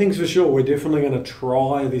 One thing's for sure, we're definitely going to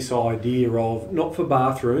try this idea of, not for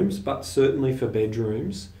bathrooms, but certainly for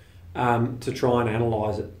bedrooms, to try and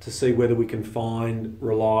analyse it, to see whether we can find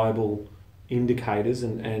reliable indicators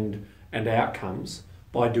and outcomes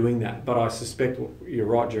by doing that. But I suspect you're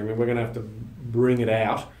right, Jeremy, we're going to have to bring it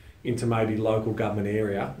out into maybe local government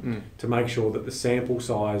area to make sure that the sample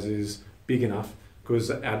size is big enough, because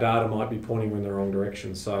our data might be pointing in the wrong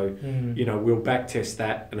direction. So, we'll back test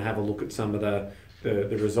that and have a look at some of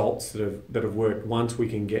the results that have worked once we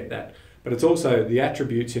can get that. But it's also the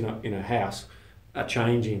attributes in a house are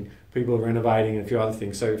changing. People are renovating and a few other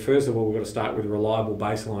things. So first of all, we've got to start with reliable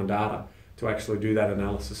baseline data to actually do that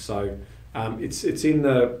analysis. So it's in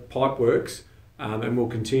the pipe works, and we'll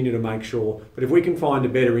continue to make sure. But if we can find a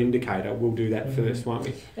better indicator, we'll do that first, won't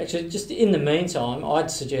we? Actually, just in the meantime, I'd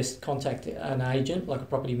suggest contact an agent, like a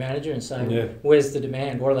property manager, and say, where's the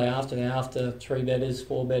demand? What are they after? They're after 3 bedders,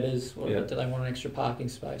 4 bedders? Do they want an extra parking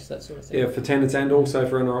space? That sort of thing. Yeah, for tenants and also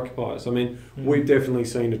for owner occupiers. I mean, we've definitely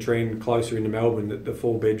seen a trend closer into Melbourne that the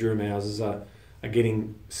 4-bedroom houses are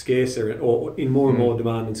getting scarcer, or in more and more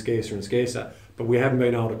demand and scarcer. But we haven't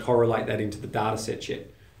been able to correlate that into the data set yet.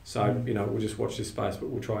 So, we'll just watch this space, but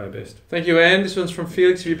we'll try our best. Thank you, Anne. This one's from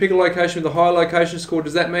Felix. If you pick a location with a high location score,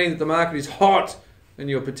 does that mean that the market is hot and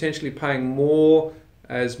you're potentially paying more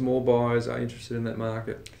as more buyers are interested in that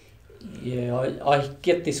market? Yeah, I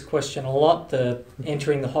get this question a lot, the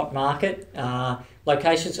entering the hot market. High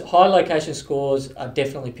location scores are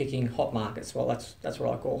definitely picking hot markets. Well, that's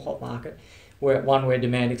what I call hot market, where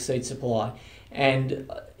demand exceeds supply.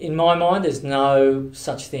 And in my mind, there's no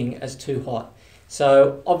such thing as too hot.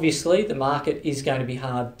 So obviously the market is going to be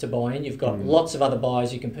hard to buy in. You've got lots of other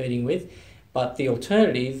buyers you're competing with, but the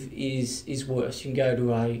alternative is worse. You can go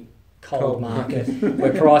to a cold market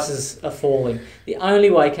where prices are falling. The only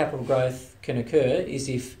way capital growth can occur is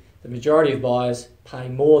if the majority of buyers pay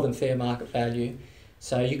more than fair market value.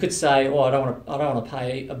 So you could say, I don't want to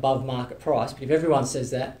pay above market price, but if everyone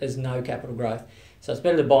says that, there's no capital growth. So it's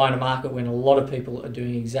better to buy in a market when a lot of people are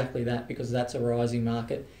doing exactly that, because that's a rising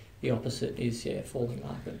market. The opposite is, falling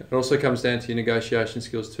market. It also comes down to your negotiation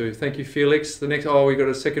skills too. Thank you, Felix. The next, we've got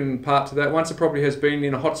a second part to that. Once a property has been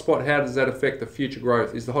in a hotspot, how does that affect the future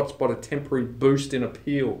growth? Is the hotspot a temporary boost in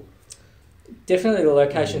appeal? Definitely the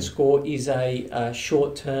location score is a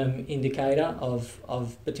short-term indicator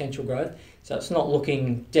of potential growth. So it's not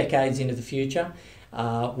looking decades into the future.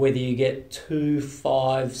 Whether you get 2,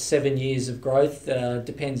 5, 7 years of growth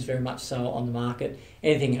depends very much so on the market.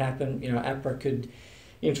 Anything can happen. APRA could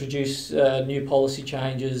introduce new policy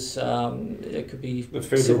changes. It could be the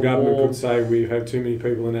federal civil government war. could say we have too many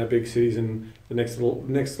people in our big cities, and the next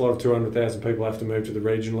lot of 200,000 people have to move to the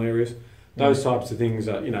regional areas. Those types of things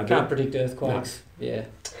are, Can't predict earthquakes. No. Yeah.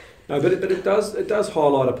 No, but it does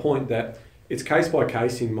highlight a point that it's case by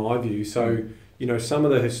case in my view. So some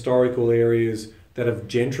of the historical areas that have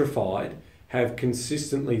gentrified have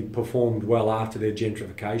consistently performed well after their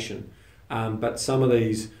gentrification, but some of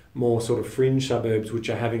these more sort of fringe suburbs, which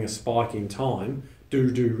are having a spike in time,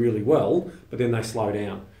 do really well, but then they slow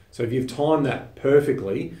down. So if you've timed that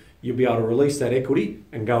perfectly, you'll be able to release that equity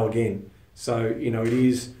and go again. So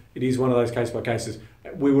it is one of those case by cases.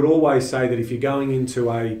 We would always say that if you're going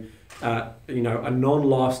into a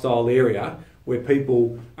non-lifestyle area where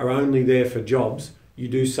people are only there for jobs, you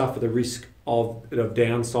do suffer the risk of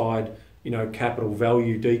downside, capital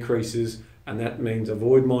value decreases, and that means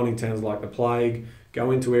avoid mining towns like the plague.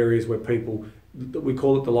 Go into areas where people, we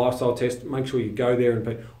call it the lifestyle test, make sure you go there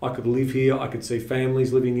and I could live here, I could see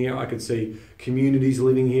families living here, I could see communities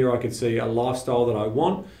living here, I could see a lifestyle that I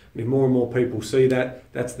want. And if more and more people see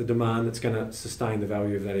that, that's the demand that's going to sustain the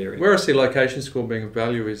value of that area. Where I see location score being of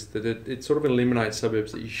value is that it sort of eliminates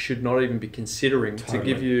suburbs that you should not even be considering to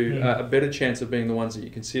give you a better chance of being the ones that you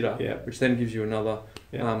consider, which then gives you another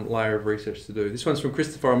layer of research to do. This one's from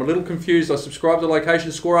Christopher. I'm a little confused. I subscribed to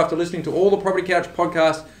Location Score after listening to all the Property Couch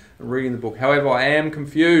podcasts and reading the book. However, I am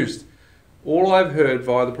confused. All I've heard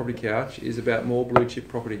via the Property Couch is about more blue chip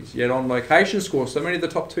properties. Yet on Location Score, so many of the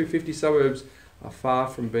top 250 suburbs are far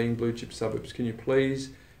from being blue chip suburbs. Can you please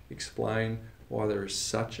explain why there is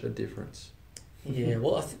such a difference? Yeah,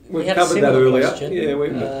 well, we had covered a that earlier. question. Yeah,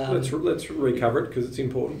 let's recover it because it's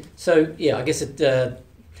important. So yeah, I guess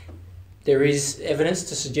there is evidence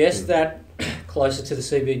to suggest that closer to the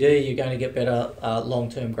CBD, you're going to get better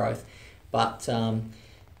long-term growth, but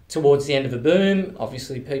towards the end of a boom,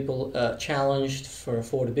 obviously people are challenged for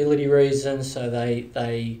affordability reasons, so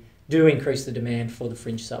they do increase the demand for the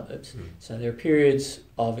fringe suburbs. So there are periods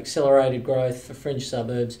of accelerated growth for fringe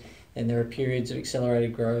suburbs, and there are periods of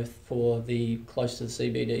accelerated growth for the close to the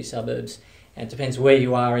CBD suburbs, and it depends where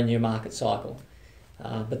you are in your market cycle.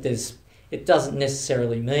 But it doesn't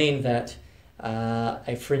necessarily mean that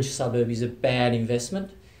a fringe suburb is a bad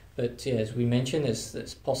investment, but yeah, as we mentioned,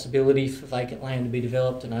 there's possibility for vacant land to be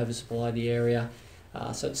developed and oversupply the area.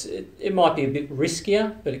 So it might be a bit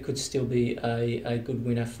riskier, but it could still be a good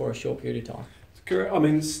winner for a short period of time. Correct. I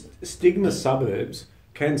mean, stigma suburbs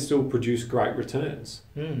can still produce great returns.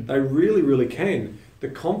 They really, really can. The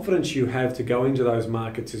confidence you have to go into those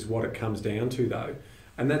markets is what it comes down to, though.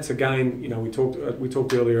 And that's again, we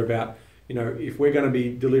talked earlier about, if we're going to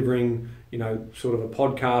be delivering, sort of a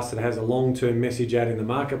podcast that has a long-term message out in the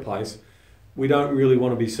marketplace, we don't really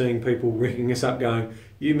want to be seeing people ringing us up going,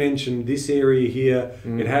 you mentioned this area here,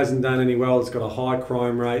 it hasn't done any well, it's got a high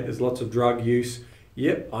crime rate, there's lots of drug use.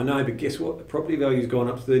 Yep, I know, but guess what? The property value's gone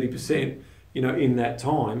up 30%, in that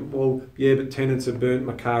time. Well, yeah, but tenants have burnt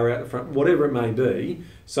my car out the front, whatever it may be.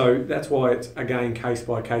 So that's why it's, again, case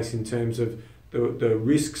by case in terms of the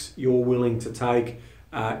risks you're willing to take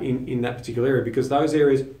in that particular area. Because those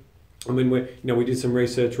areas, I mean, we did some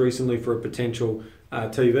research recently for a potential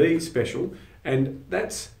TV special, and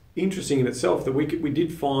that's interesting in itself that we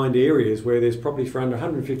did find areas where there's properties for under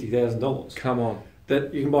 $150,000. Come on.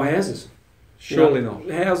 That you can buy houses. Surely not.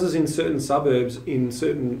 Houses in certain suburbs, in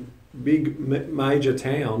certain big major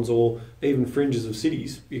towns or even fringes of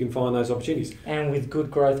cities, you can find those opportunities. And with good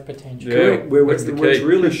growth potential. Yeah, correct. Where it's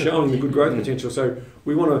really showing the good growth potential. So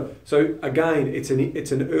we want to. So again, it's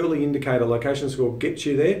an early indicator. Location score gets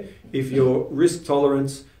you there. If your risk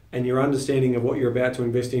tolerance and your understanding of what you're about to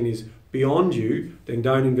invest in is beyond you, then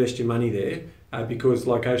don't invest your money there because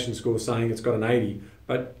location score is saying it's got an 80.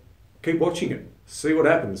 But keep watching it. See what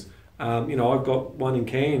happens. I've got one in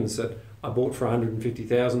Cairns that I bought for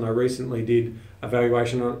 $150,000. I recently did a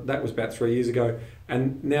valuation on it. That was about 3 years ago.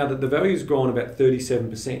 And now that the value's gone about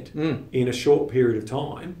 37% in a short period of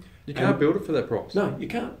time. You can't build it for that price. No, you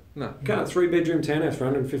can't. No. You can't. 3-bedroom townhouse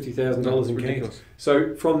for $150,000 in Cairns.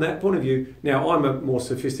 So from that point of view, now I'm a more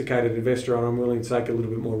sophisticated investor and I'm willing to take a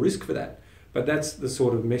little bit more risk for that. But that's the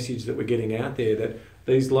sort of message that we're getting out there, that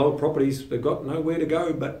these lower properties, they've got nowhere to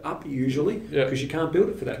go but up usually, because you can't build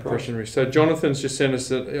it for that price. So Jonathan's just sent us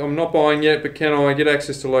that I'm not buying yet, but can I get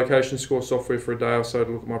access to Location Score software for a day or so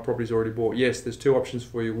to look at my properties already bought? Yes, there's two options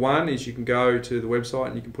for you. One is you can go to the website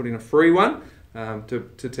and you can put in a free one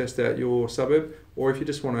to test out your suburb, or if you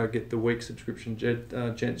just want to get the week subscription,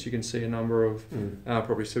 gents, you can see a number of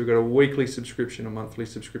properties. So we've got a weekly subscription, a monthly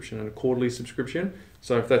subscription, and a quarterly subscription.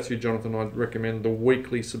 So if that's you, Jonathan, I'd recommend the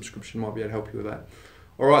weekly subscription might be able to help you with that.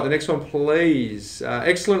 All right, the next one, please.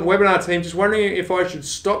 Excellent webinar, team. Just wondering if I should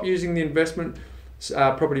stop using the investment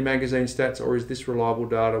property magazine stats, or is this reliable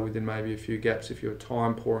data within maybe a few gaps if you're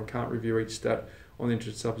time poor and can't review each stat on the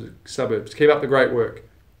interested suburbs? Keep up the great work.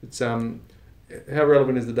 It's how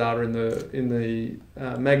relevant is the data in the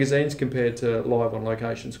magazines compared to live on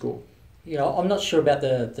LocationScore? Yeah, I'm not sure about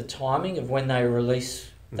the timing of when they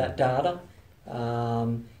release that data,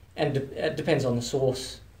 and it depends on the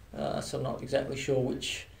source. So I'm not exactly sure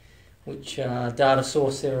which data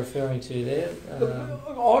source they're referring to there.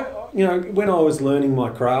 When I was learning my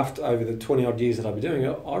craft over the 20 odd years that I've been doing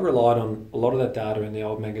it, I relied on a lot of that data in the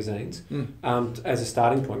old magazines as a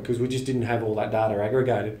starting point, because we just didn't have all that data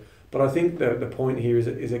aggregated. But I think the point here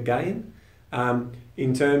is a gain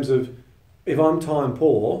in terms of, if I'm time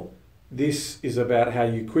poor, this is about how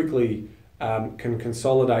you quickly can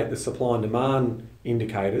consolidate the supply and demand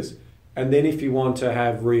indicators. And then if you want to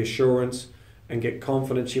have reassurance and get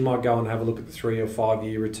confidence, you might go and have a look at the 3 or 5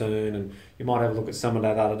 year return, and you might have a look at some of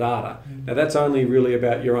that other data. Now that's only really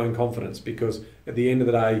about your own confidence, because at the end of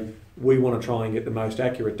the day, we want to try and get the most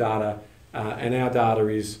accurate data, and our data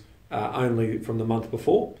is only from the month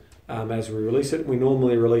before as we release it. We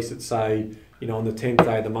normally release it, say, on the 10th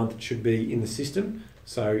day of the month, it should be in the system.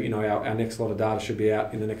 So, our next lot of data should be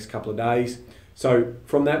out in the next couple of days. So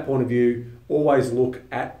from that point of view, always look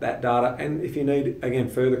at that data, and if you need, again,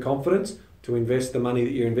 further confidence to invest the money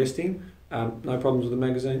that you're investing, no problems with the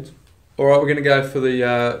magazines. All right, we're going to go for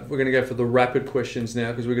the rapid questions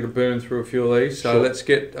now, because we're going to burn through a few of these. So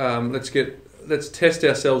sure. Let's test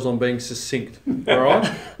ourselves on being succinct. All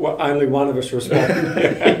right. Well, only one of us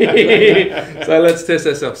responded. So let's test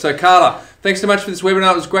ourselves. So Carla, thanks so much for this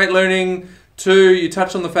webinar. It was great learning. 2, you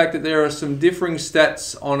touched on the fact that there are some differing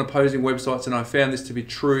stats on opposing websites, and I found this to be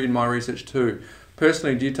true in my research too.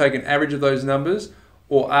 Personally, do you take an average of those numbers,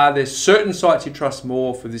 or are there certain sites you trust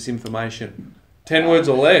more for this information? 10 words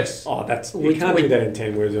or less. Oh, you can't do that in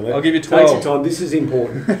 10 words or less. I'll give you 12. Take some time. This is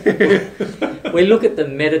important. We look at the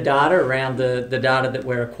metadata around the data that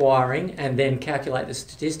we're acquiring, and then calculate the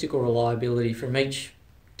statistical reliability from each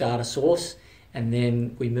data source, and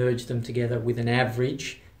then we merge them together with an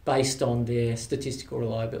average based on their statistical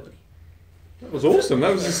reliability. That was awesome.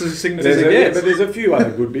 That was as succinct as it gets. But there's a few other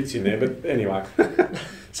good bits in there. But anyway.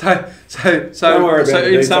 So Don't worry about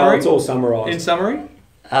it. In summary, it's all summarised. In summary,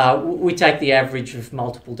 we take the average of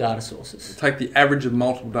multiple data sources. Take the average of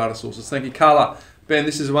multiple data sources. Thank you, Carla. Ben,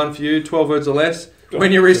 this is one for you. 12 words or less.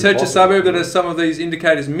 When you research a suburb that has some of these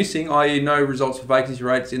indicators missing, i.e. no results for vacancy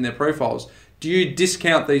rates in their profiles, do you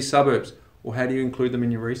discount these suburbs, or how do you include them in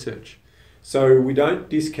your research? So we don't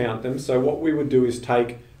discount them. So what we would do is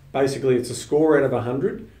basically it's a score out of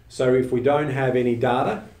 100. So if we don't have any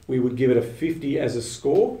data, we would give it a 50 as a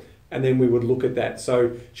score, and then we would look at that.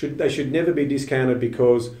 So they should never be discounted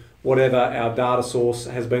because whatever our data source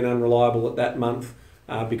has been unreliable at that month,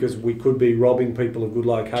 because we could be robbing people of good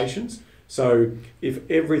locations. So if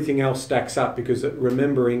everything else stacks up, because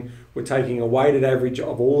remembering we're taking a weighted average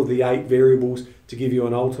of all of the 8 variables to give you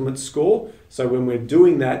an ultimate score. So when we're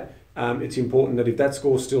doing that, it's important that if that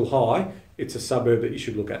score's still high, it's a suburb that you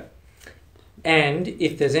should look at. And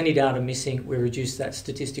if there's any data missing, we reduce that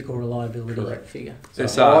statistical reliability figure. So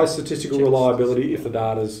high statistical reliability. If the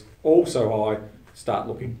data's also high, start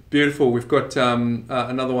looking. Beautiful. We've got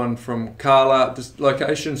another one from Carla. Does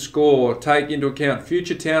LocationScore take into account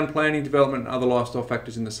future town planning, development and other lifestyle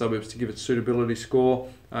factors in the suburbs to give it suitability score?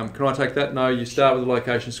 Can I take that? No, you start with the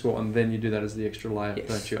LocationScore and then you do that as the extra layer,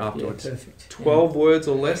 don't you, afterwards? Yeah, perfect. 12 words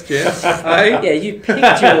or less, Jess? Hey? Yeah, you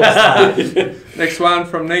picked yours. Next one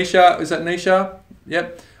from Nisha. Is that Nisha?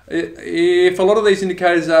 Yep. If a lot of these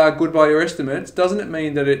indicators are good by your estimates, doesn't it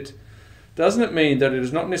mean that it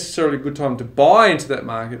is not necessarily a good time to buy into that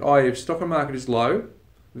market? I.e., if stock on market is low,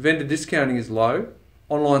 vendor discounting is low,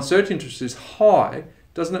 online search interest is high,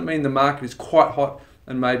 doesn't it mean the market is quite hot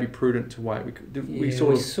and may be prudent to wait? We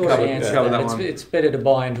sort of covered that one. It's better to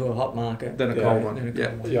buy into a hot market than a cold one.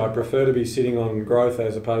 Yeah, I prefer to be sitting on growth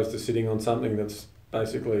as opposed to sitting on something that's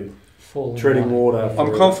basically treading water.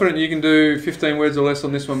 I'm confident you can do 15 words or less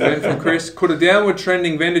on this one, Ben, from Chris. Could a downward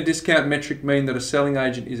trending vendor discount metric mean that a selling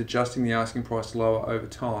agent is adjusting the asking price lower over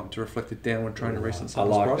time to reflect the downward trend in recent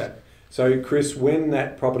sales price? That. So, Chris, when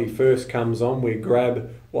that property first comes on, we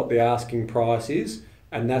grab what the asking price is,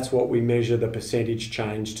 and that's what we measure the percentage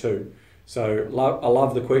change to. So I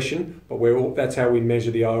love the question, but that's how we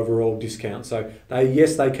measure the overall discount. So they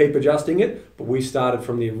keep adjusting it, but we started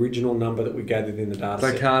from the original number that we gathered in the data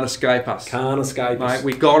set. They can't escape us. Can't escape us. Mate,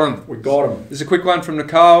 we got them. We got them. There's a quick one from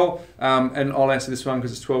Nicole, and I'll answer this one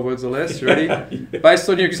because it's 12 words or less. You ready? Yeah. Based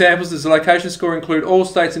on your examples, does the location score include all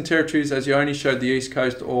states and territories as you only showed the East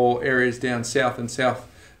Coast or areas down south and South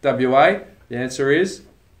WA? The answer is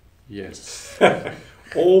yes.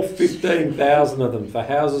 All 15,000 of them for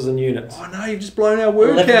houses and units. Oh no, you've just blown our word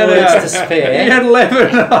 11 count words out. to spare. You had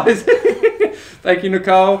 11. Thank you,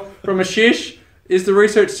 Nicole. From Ashish, is the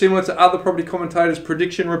research similar to other property commentators'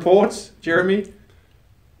 prediction reports? Jeremy?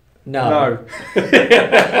 No.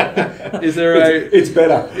 Is there It's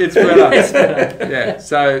better. It's better. It's better. Yeah.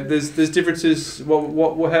 So there's differences.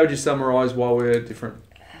 What? How would you summarise why we're different?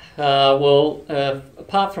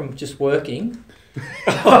 Apart from just working,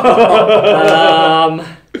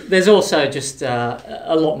 there's also just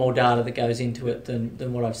a lot more data that goes into it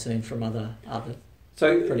than what I've seen from other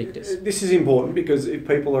predictors. This is important because if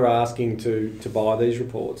people are asking to buy these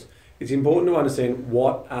reports, it's important to understand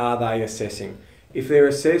what are they assessing. If they're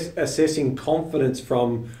assessing confidence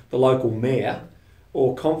from the local mayor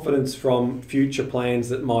or confidence from future plans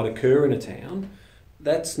that might occur in a town,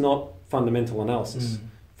 that's not fundamental analysis.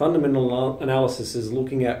 Fundamental analysis is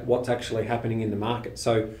looking at what's actually happening in the market.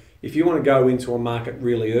 So if you want to go into a market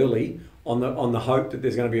really early on the hope that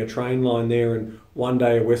there's going to be a train line there and one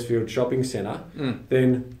day a Westfield shopping centre,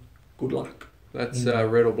 then good luck. That's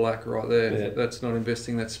red or black right there. Yeah. That's not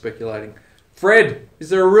investing, that's speculating. Fred, is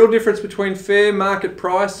there a real difference between fair market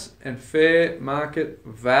price and fair market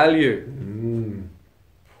value?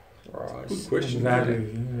 Good question.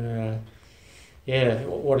 Value. Yeah,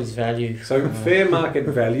 what is value? So fair market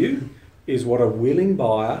value is what a willing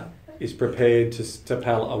buyer is prepared to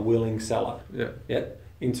pay a willing seller. Yeah.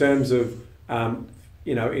 In terms of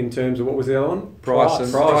what was the other one? Price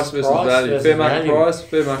versus value. Fair market price,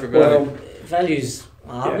 fair market value. Well, value's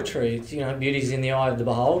arbitrary. It's, beauty's in the eye of the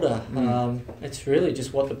beholder. It's really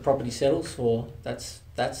just what the property settles for. That's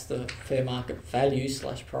the fair market value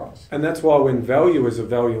 / price. And that's why when valuers are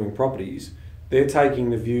valuing properties, they're taking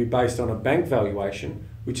the view based on a bank valuation,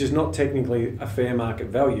 which is not technically a fair market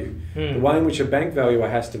value. The way in which a bank valuer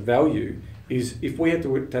has to value is if we had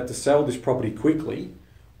to sell this property quickly,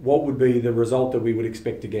 what would be the result that we would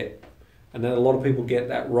expect to get? And then a lot of people get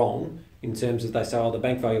that wrong in terms of they say, the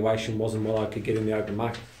bank valuation wasn't what I could get in the open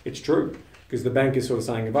market. It's true, because the bank is sort of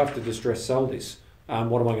saying, if I have to distress sell this,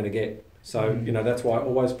 what am I going to get? So, that's why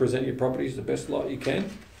always present your properties the best lot you can.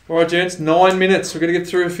 All right, gents, 9 minutes. We're going to get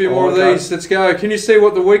through a few more of these. Let's go. Can you see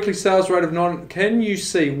what the weekly sales rate of non-auction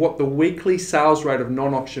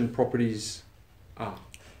properties are?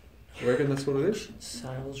 Do you reckon that's what it is?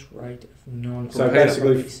 Sales rate of non-auction. So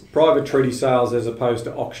basically, private treaty sales as opposed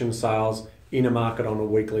to auction sales in a market on a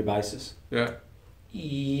weekly basis. Yeah.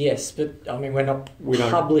 Yes, but we're not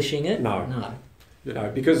publishing it. No. Yeah.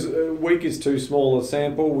 No, because a week is too small a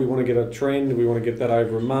sample. We want to get a trend. We want to get that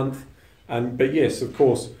over a month. But yes, of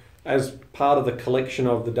course, as part of the collection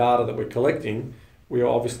of the data that we're collecting, we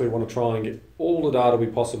obviously want to try and get all the data we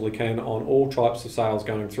possibly can on all types of sales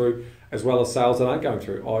going through, as well as sales that aren't going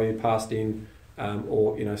through, i.e. passed in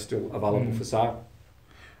or still available for sale.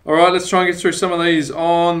 All right, let's try and get through some of these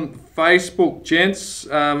on Facebook, gents.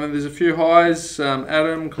 And there's a few highs.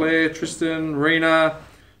 Adam, Claire, Tristan, Rena,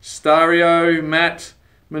 Stario, Matt,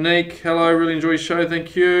 Monique, hello, really enjoy your show,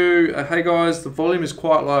 thank you. Hey guys, the volume is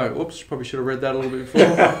quite low. Oops, probably should have read that a little bit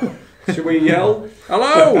before. Should we yell?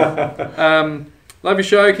 Hello! Love your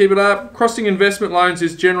show, keep it up. Crossing investment loans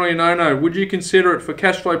is generally a no-no. Would you consider it for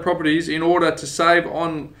cash flow properties in order to save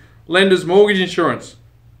on lenders' mortgage insurance?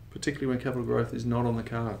 Particularly when capital growth is not on the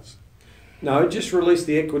cards. No, just release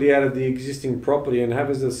the equity out of the existing property and have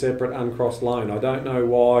it as a separate uncrossed loan. I don't know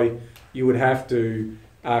why you would have to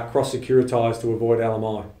cross-securitise to avoid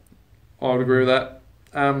LMI. I would agree with that.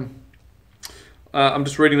 I'm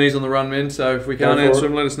just reading these on the run, men, so if we can't answer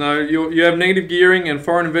them, let us know. You have negative gearing and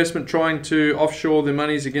foreign investment trying to offshore their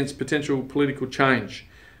monies against potential political change.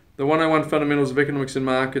 The 101 fundamentals of economics and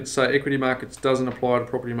markets say equity markets doesn't apply to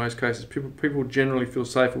property in most cases. People generally feel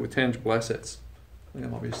safer with tangible assets. I think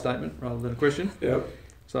that might be a statement rather than a question. Yep.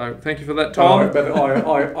 So thank you for that, Tom. But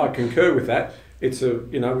I concur with that. It's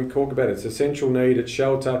we talk about it. It's essential need, it's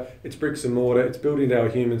shelter, it's bricks and mortar, it's built into our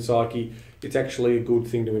human psyche. It's actually a good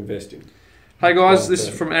thing to invest in. Hey guys, this is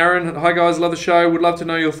from Aaron. Hi guys, love the show. Would love to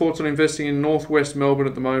know your thoughts on investing in northwest Melbourne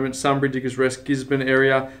at the moment, Sunbury, Diggers Rest, Gisborne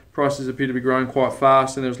area. Prices appear to be growing quite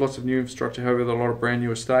fast and there's lots of new infrastructure, however, a lot of brand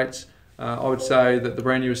new estates. I would say that the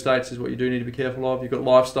brand new estates is what you do need to be careful of. You've got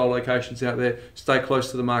lifestyle locations out there. Stay close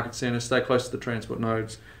to the market centre, stay close to the transport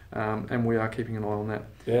nodes. and we are keeping an eye on that.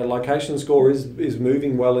 Yeah, location score is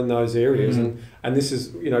moving well in those areas, and this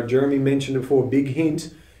is, Jeremy mentioned it before, a big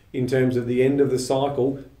hint in terms of the end of the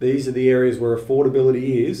cycle. These are the areas where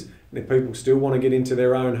affordability is, and if people still want to get into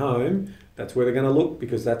their own home, that's where they're going to look,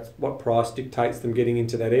 because that's what price dictates them getting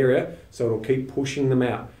into that area. So it'll keep pushing them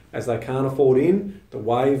out. As they can't afford in, the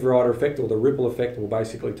wave rider effect or the ripple effect will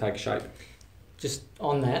basically take shape. Just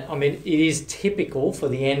on that, I mean, it is typical for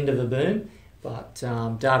the end of a boom, but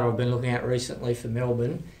data I've been looking at recently for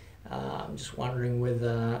Melbourne, I'm just wondering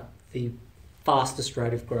whether the fastest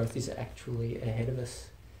rate of growth is actually ahead of us.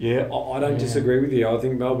 Yeah, I don't disagree with you. I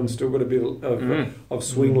think Melbourne's still got a bit of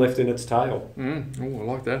swing left in its tail. Oh, I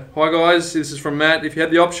like that. Hi guys, this is from Matt. If you had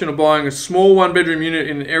the option of buying a small one-bedroom unit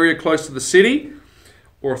in an area close to the city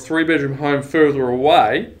or a 3-bedroom home further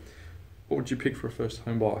away, what would you pick for a first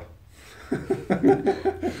home buyer?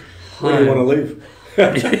 Where do you want to live?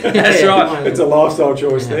 That's right. It's a lifestyle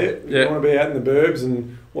choice there. You Yeah. want to be out in the burbs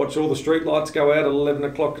and watch all the street lights go out at 11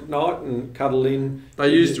 o'clock at night and cuddle in. They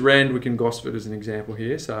used Randwick and Gosford as an example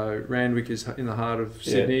here. So Randwick is in the heart of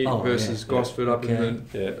Sydney versus Gosford up in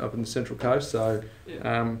the Central Coast. So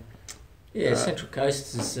Central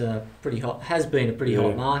Coast is pretty hot. Has been a pretty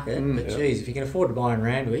hot market. But geez, if you can afford to buy in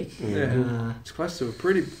Randwick, it's close to a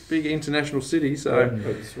pretty big international city. So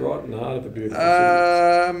it's right in the heart of a beautiful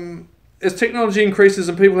city. As technology increases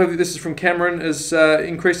and people have, this is from Cameron, as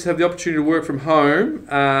increases have the opportunity to work from home,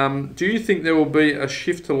 do you think there will be a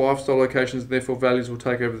shift to lifestyle locations and therefore values will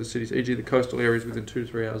take over the cities, e.g. the coastal areas within 2 to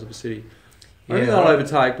 3 hours of a city? I think they'll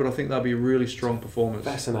overtake, but I think they'll be really strong performers.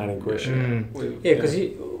 Fascinating question. Because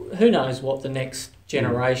who knows what the next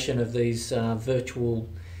generation of these virtual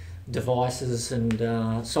devices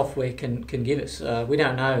and software can give us. We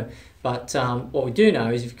don't know. But what we do know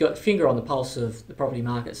is if you've got your finger on the pulse of the property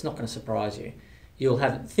market, it's not going to surprise you. You'll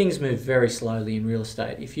have things move very slowly in real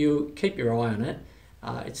estate. If you keep your eye on it,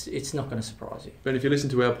 it's not going to surprise you. But if you listen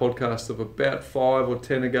to our podcast of about 5 or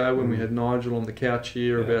 10 ago when we had Nigel on the couch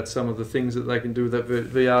here about some of the things that they can do with that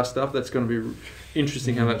VR stuff, that's going to be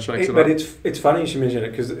interesting how that shakes it up. But it's funny you should mention it,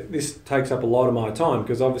 because this takes up a lot of my time,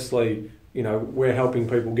 because obviously, we're helping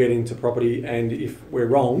people get into property, and if we're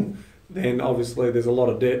wrong, then obviously there's a lot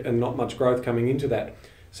of debt and not much growth coming into that.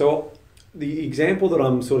 So the example that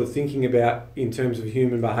I'm sort of thinking about in terms of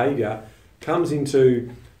human behaviour comes into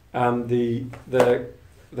these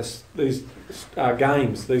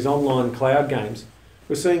games, these online cloud games.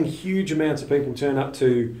 We're seeing huge amounts of people turn up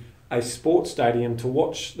to a sports stadium to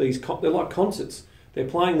watch these. They're like concerts. They're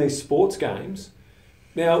playing these sports games.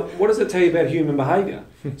 Now, what does it tell you about human behaviour?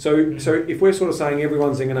 So if we're sort of saying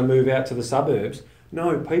everyone's going to move out to the suburbs,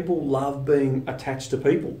 no, people love being attached to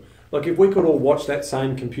people. Like if we could all watch that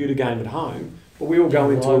same computer game at home, but we all go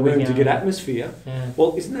into a room to get atmosphere,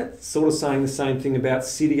 well, isn't that sort of saying the same thing about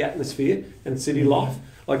city atmosphere and city life?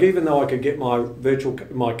 Like even though I could get my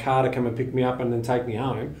car to come and pick me up and then take me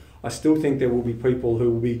home, I still think there will be people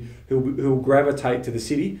who will gravitate to the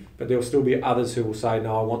city, but there will still be others who will say,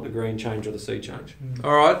 no, I want the green change or the sea change.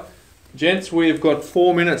 All right. Gents, we've got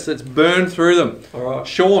 4 minutes. Let's burn through them. All right.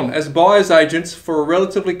 Sean, as buyer's agents for a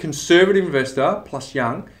relatively conservative investor, plus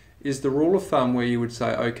young, is the rule of thumb where you would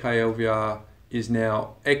say, okay, LVR is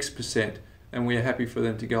now X%, and we are happy for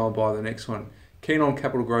them to go and buy the next one. Keen on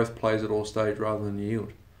capital growth plays at all stage rather than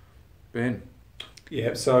yield. Ben?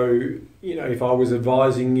 Yeah, so, if I was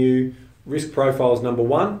advising you, risk profile is number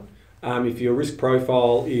one. If your risk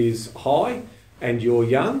profile is high and you're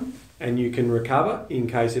young, and you can recover in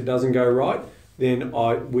case it doesn't go right, then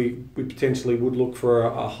we potentially would look for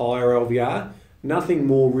a higher LVR. Nothing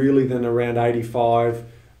more really than around 85,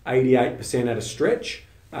 88% at a stretch.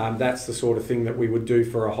 That's the sort of thing that we would do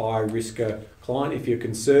for a high risk client. If you're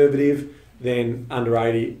conservative, then under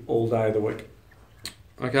 80 all day of the week.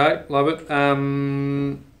 Okay, love it.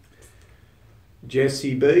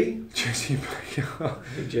 Jessie B. Jessie B.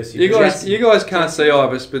 Jessie you B. guys can't see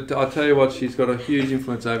Ibis, but I tell you what, she's got a huge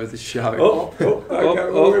influence over this show.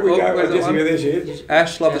 Where we go? Jessie, there she is.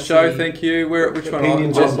 Ash, love the show, thank you. Which one?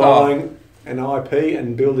 Opinions on buying an IP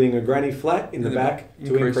and building a granny flat in the back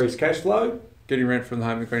to increase cash flow. Getting rent from the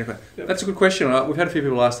home of the granny flat. Yep. That's a good question. We've had a few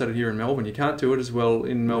people ask that here in Melbourne. You can't do it as well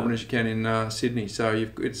in Melbourne as you can in Sydney. So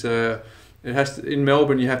it has to, in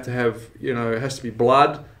Melbourne you have to have, it has to be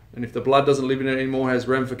blood. And if the blood doesn't live in it anymore, it has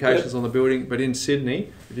ramifications on the building. But in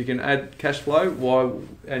Sydney, if you can add cash flow,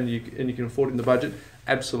 and you can afford it in the budget,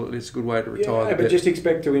 absolutely, it's a good way to retire. Yeah, but just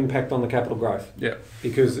expect to impact on the capital growth. Yeah,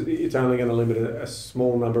 because it's only going to limit a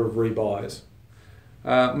small number of rebuyers.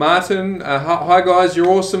 Martin, hi guys, you're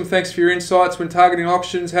awesome. Thanks for your insights. When targeting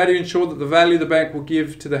auctions, how do you ensure that the value the bank will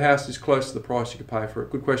give to the house is close to the price you could pay for it?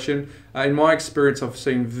 Good question. In my experience, I've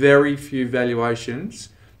seen very few valuations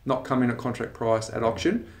not come in at contract price at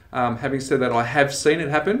auction. Having said that, I have seen it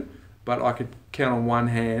happen, but I could count on one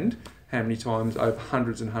hand how many times over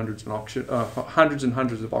hundreds and hundreds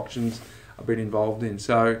of auctions I've been involved in.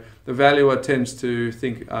 So the valuer tends to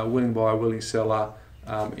think willing buyer, willing seller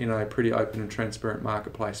in a pretty open and transparent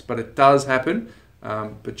marketplace. But it does happen,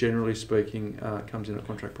 but generally speaking, it comes in at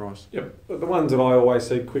contract price. Yep. The ones that I always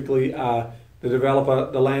see quickly are the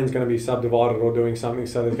developer, the land's going to be subdivided or doing something,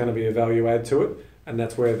 so there's going to be a value add to it. And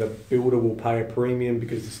that's where the builder will pay a premium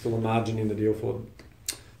because there's still a margin in the deal for them.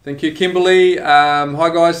 Thank you, Kimberly. Hi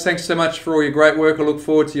guys, thanks so much for all your great work. I look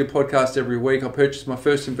forward to your podcast every week. I purchased my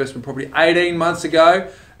first investment property 18 months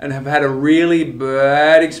ago and have had a really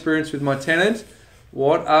bad experience with my tenant.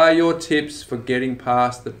 What are your tips for getting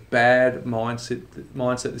past the bad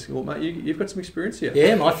mindset this mate, you've got some experience here.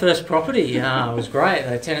 Yeah, my first property was great.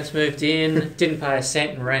 The tenants moved in, didn't pay a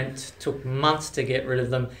cent in rent, took months to get rid of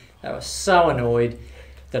them. They were so annoyed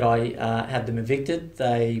that I had them evicted.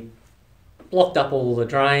 They blocked up all the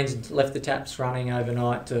drains and left the taps running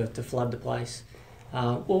overnight to flood the place.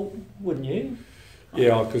 Well, wouldn't you?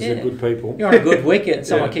 Yeah, because they're good people. You're on a good wicket and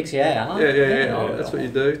someone kicks you out. Yeah. That's what you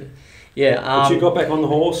do. Yeah. But you got back on the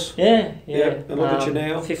horse. Yeah. And look at you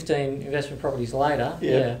now. 15 investment properties later.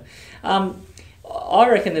 Yeah. I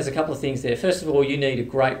reckon there's a couple of things there. First of all, you need a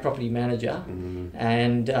great property manager,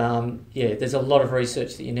 and there's a lot of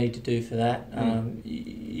research that you need to do for that.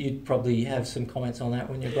 You'd probably have some comments on that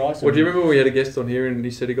when you're pricing. Well, do you remember we had a guest on here and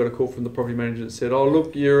he said he got a call from the property manager that said, "Oh,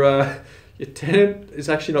 look, your tenant is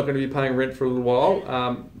actually not going to be paying rent for a little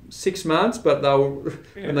while, 6 months, but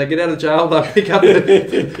when they get out of jail, they'll pick up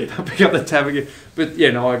the tab again." But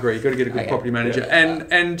yeah, no, I agree. You've got to get a good property manager,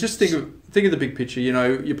 and just think of the big picture. You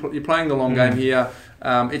know, you're playing the long game here.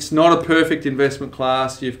 It's not a perfect investment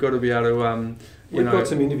class. You've got to be able to. We've got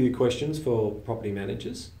some interview questions for property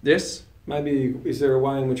managers. Yes. Maybe, is there a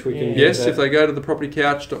way in which we can... Yes, if they go to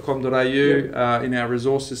thepropertycouch.com.au, in our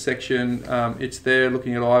resources section, it's there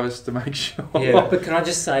looking at Ivis to make sure. Yeah, but can I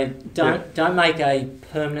just say, don't make a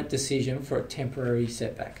permanent decision for a temporary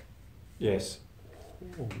setback. Yes.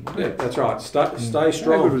 Yeah, that's right. Stay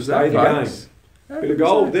strong. Stay the game. Bit of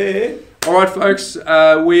gold there. All right, folks,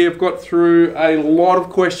 we have got through a lot of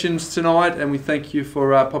questions tonight, and we thank you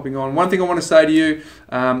for popping on. One thing I want to say to you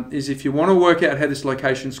is if you want to work out how this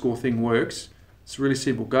location score thing works, it's really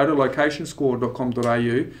simple. Go to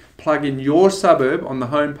locationscore.com.au, plug in your suburb on the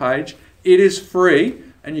home page. It is free,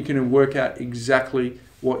 and you can work out exactly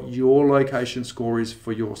what your location score is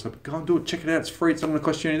for your suburb. Go and do it. Check it out. It's free. It's not going to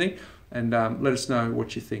cost you anything. And let us know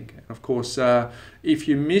what you think. And of course, if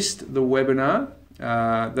you missed the webinar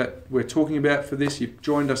that we're talking about for this, you've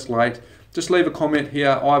joined us late, just leave a comment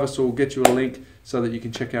here. Ivis will get you a link so that you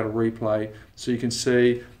can check out a replay, so you can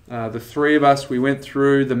see the three of us. We went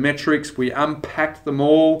through the metrics, we unpacked them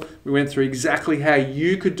all, we went through exactly how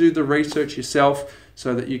you could do the research yourself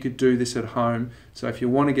so that you could do this at home. So if you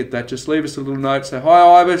want to get that, just leave us a little note, say,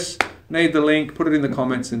 "Hi Ivis, need the link," put it in the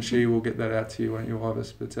comments and she will get that out to you, won't you,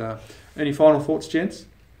 Ivis? But any final thoughts, gents?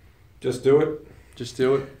 Just do it. Just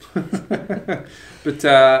do it. But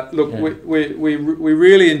look, we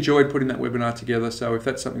really enjoyed putting that webinar together. So if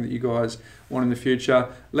that's something that you guys want in the future,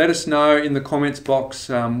 let us know in the comments box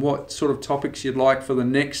what sort of topics you'd like for the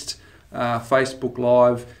next Facebook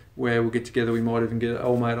Live, where we'll get together. We might even get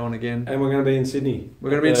old mate on again. And we're going to be in Sydney. We're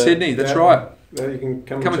going to be in Sydney. That's right. You can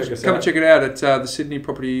come and check us out. Come and check it out at the Sydney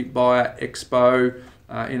Property Buyer Expo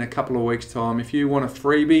in a couple of weeks' time. If you want a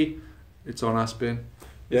freebie, it's on us, Ben.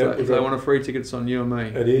 Yeah, if they want a free ticket, it's on you and me.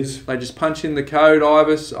 It is. They just punch in the code,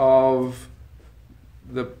 Ivis, of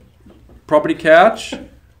the property couch.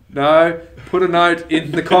 No, put a note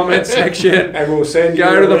in the comments section. And we'll send you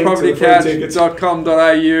Go to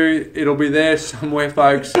thepropertycouch.com.au. It'll be there somewhere,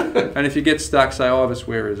 folks. And if you get stuck, say, "Ivis,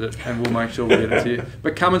 where is it?" And we'll make sure we get it to you.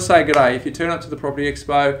 But come and say g'day. If you turn up to the Property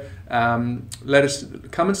Expo, let us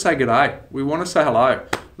come and say g'day. We want to say hello.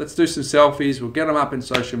 Let's do some selfies. We'll get them up in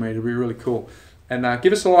social media. It'll be really cool. And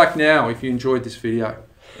give us a like now if you enjoyed this video.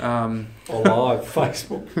 Or live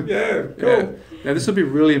Facebook. Yeah, cool. Yeah. Now this will be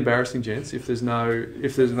really embarrassing, gents. If there's no.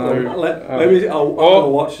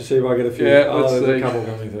 I'll watch to see if I get a few. Yeah, let's there's see. A couple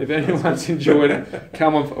coming through. If anyone's enjoyed it,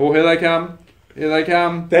 come on. Oh, here they come. Here they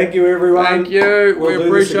come. Thank you, everyone. Thank you. We'll we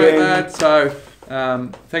appreciate that. So,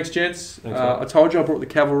 thanks, gents. Thanks, I told you I brought the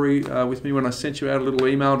cavalry with me when I sent you out a little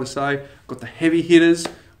email to say got the heavy hitters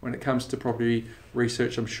when it comes to property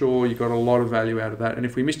research. I'm sure you got a lot of value out of that. And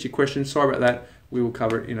if we missed your question, sorry about that. We will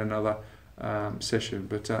cover it in another session.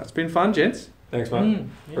 But it's been fun, gents. Thanks, mate.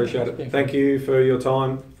 Appreciate it. Thank you for your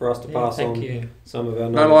time for us to pass on some of our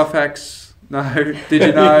knowledge. No life hacks, no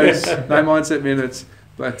digi-knows, no mindset minutes.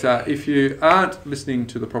 But if you aren't listening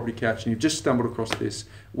to the Property Couch and you've just stumbled across this,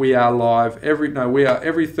 we are live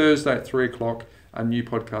every Thursday at 3 o'clock. A new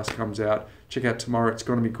podcast comes out. Check out tomorrow. It's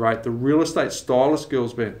going to be great. The Real Estate Stylist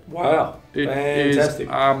Girls, Ben. Wow. Fantastic. It is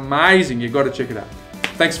amazing. You've got to check it out.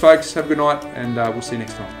 Thanks, folks. Have a good night, and we'll see you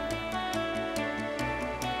next time.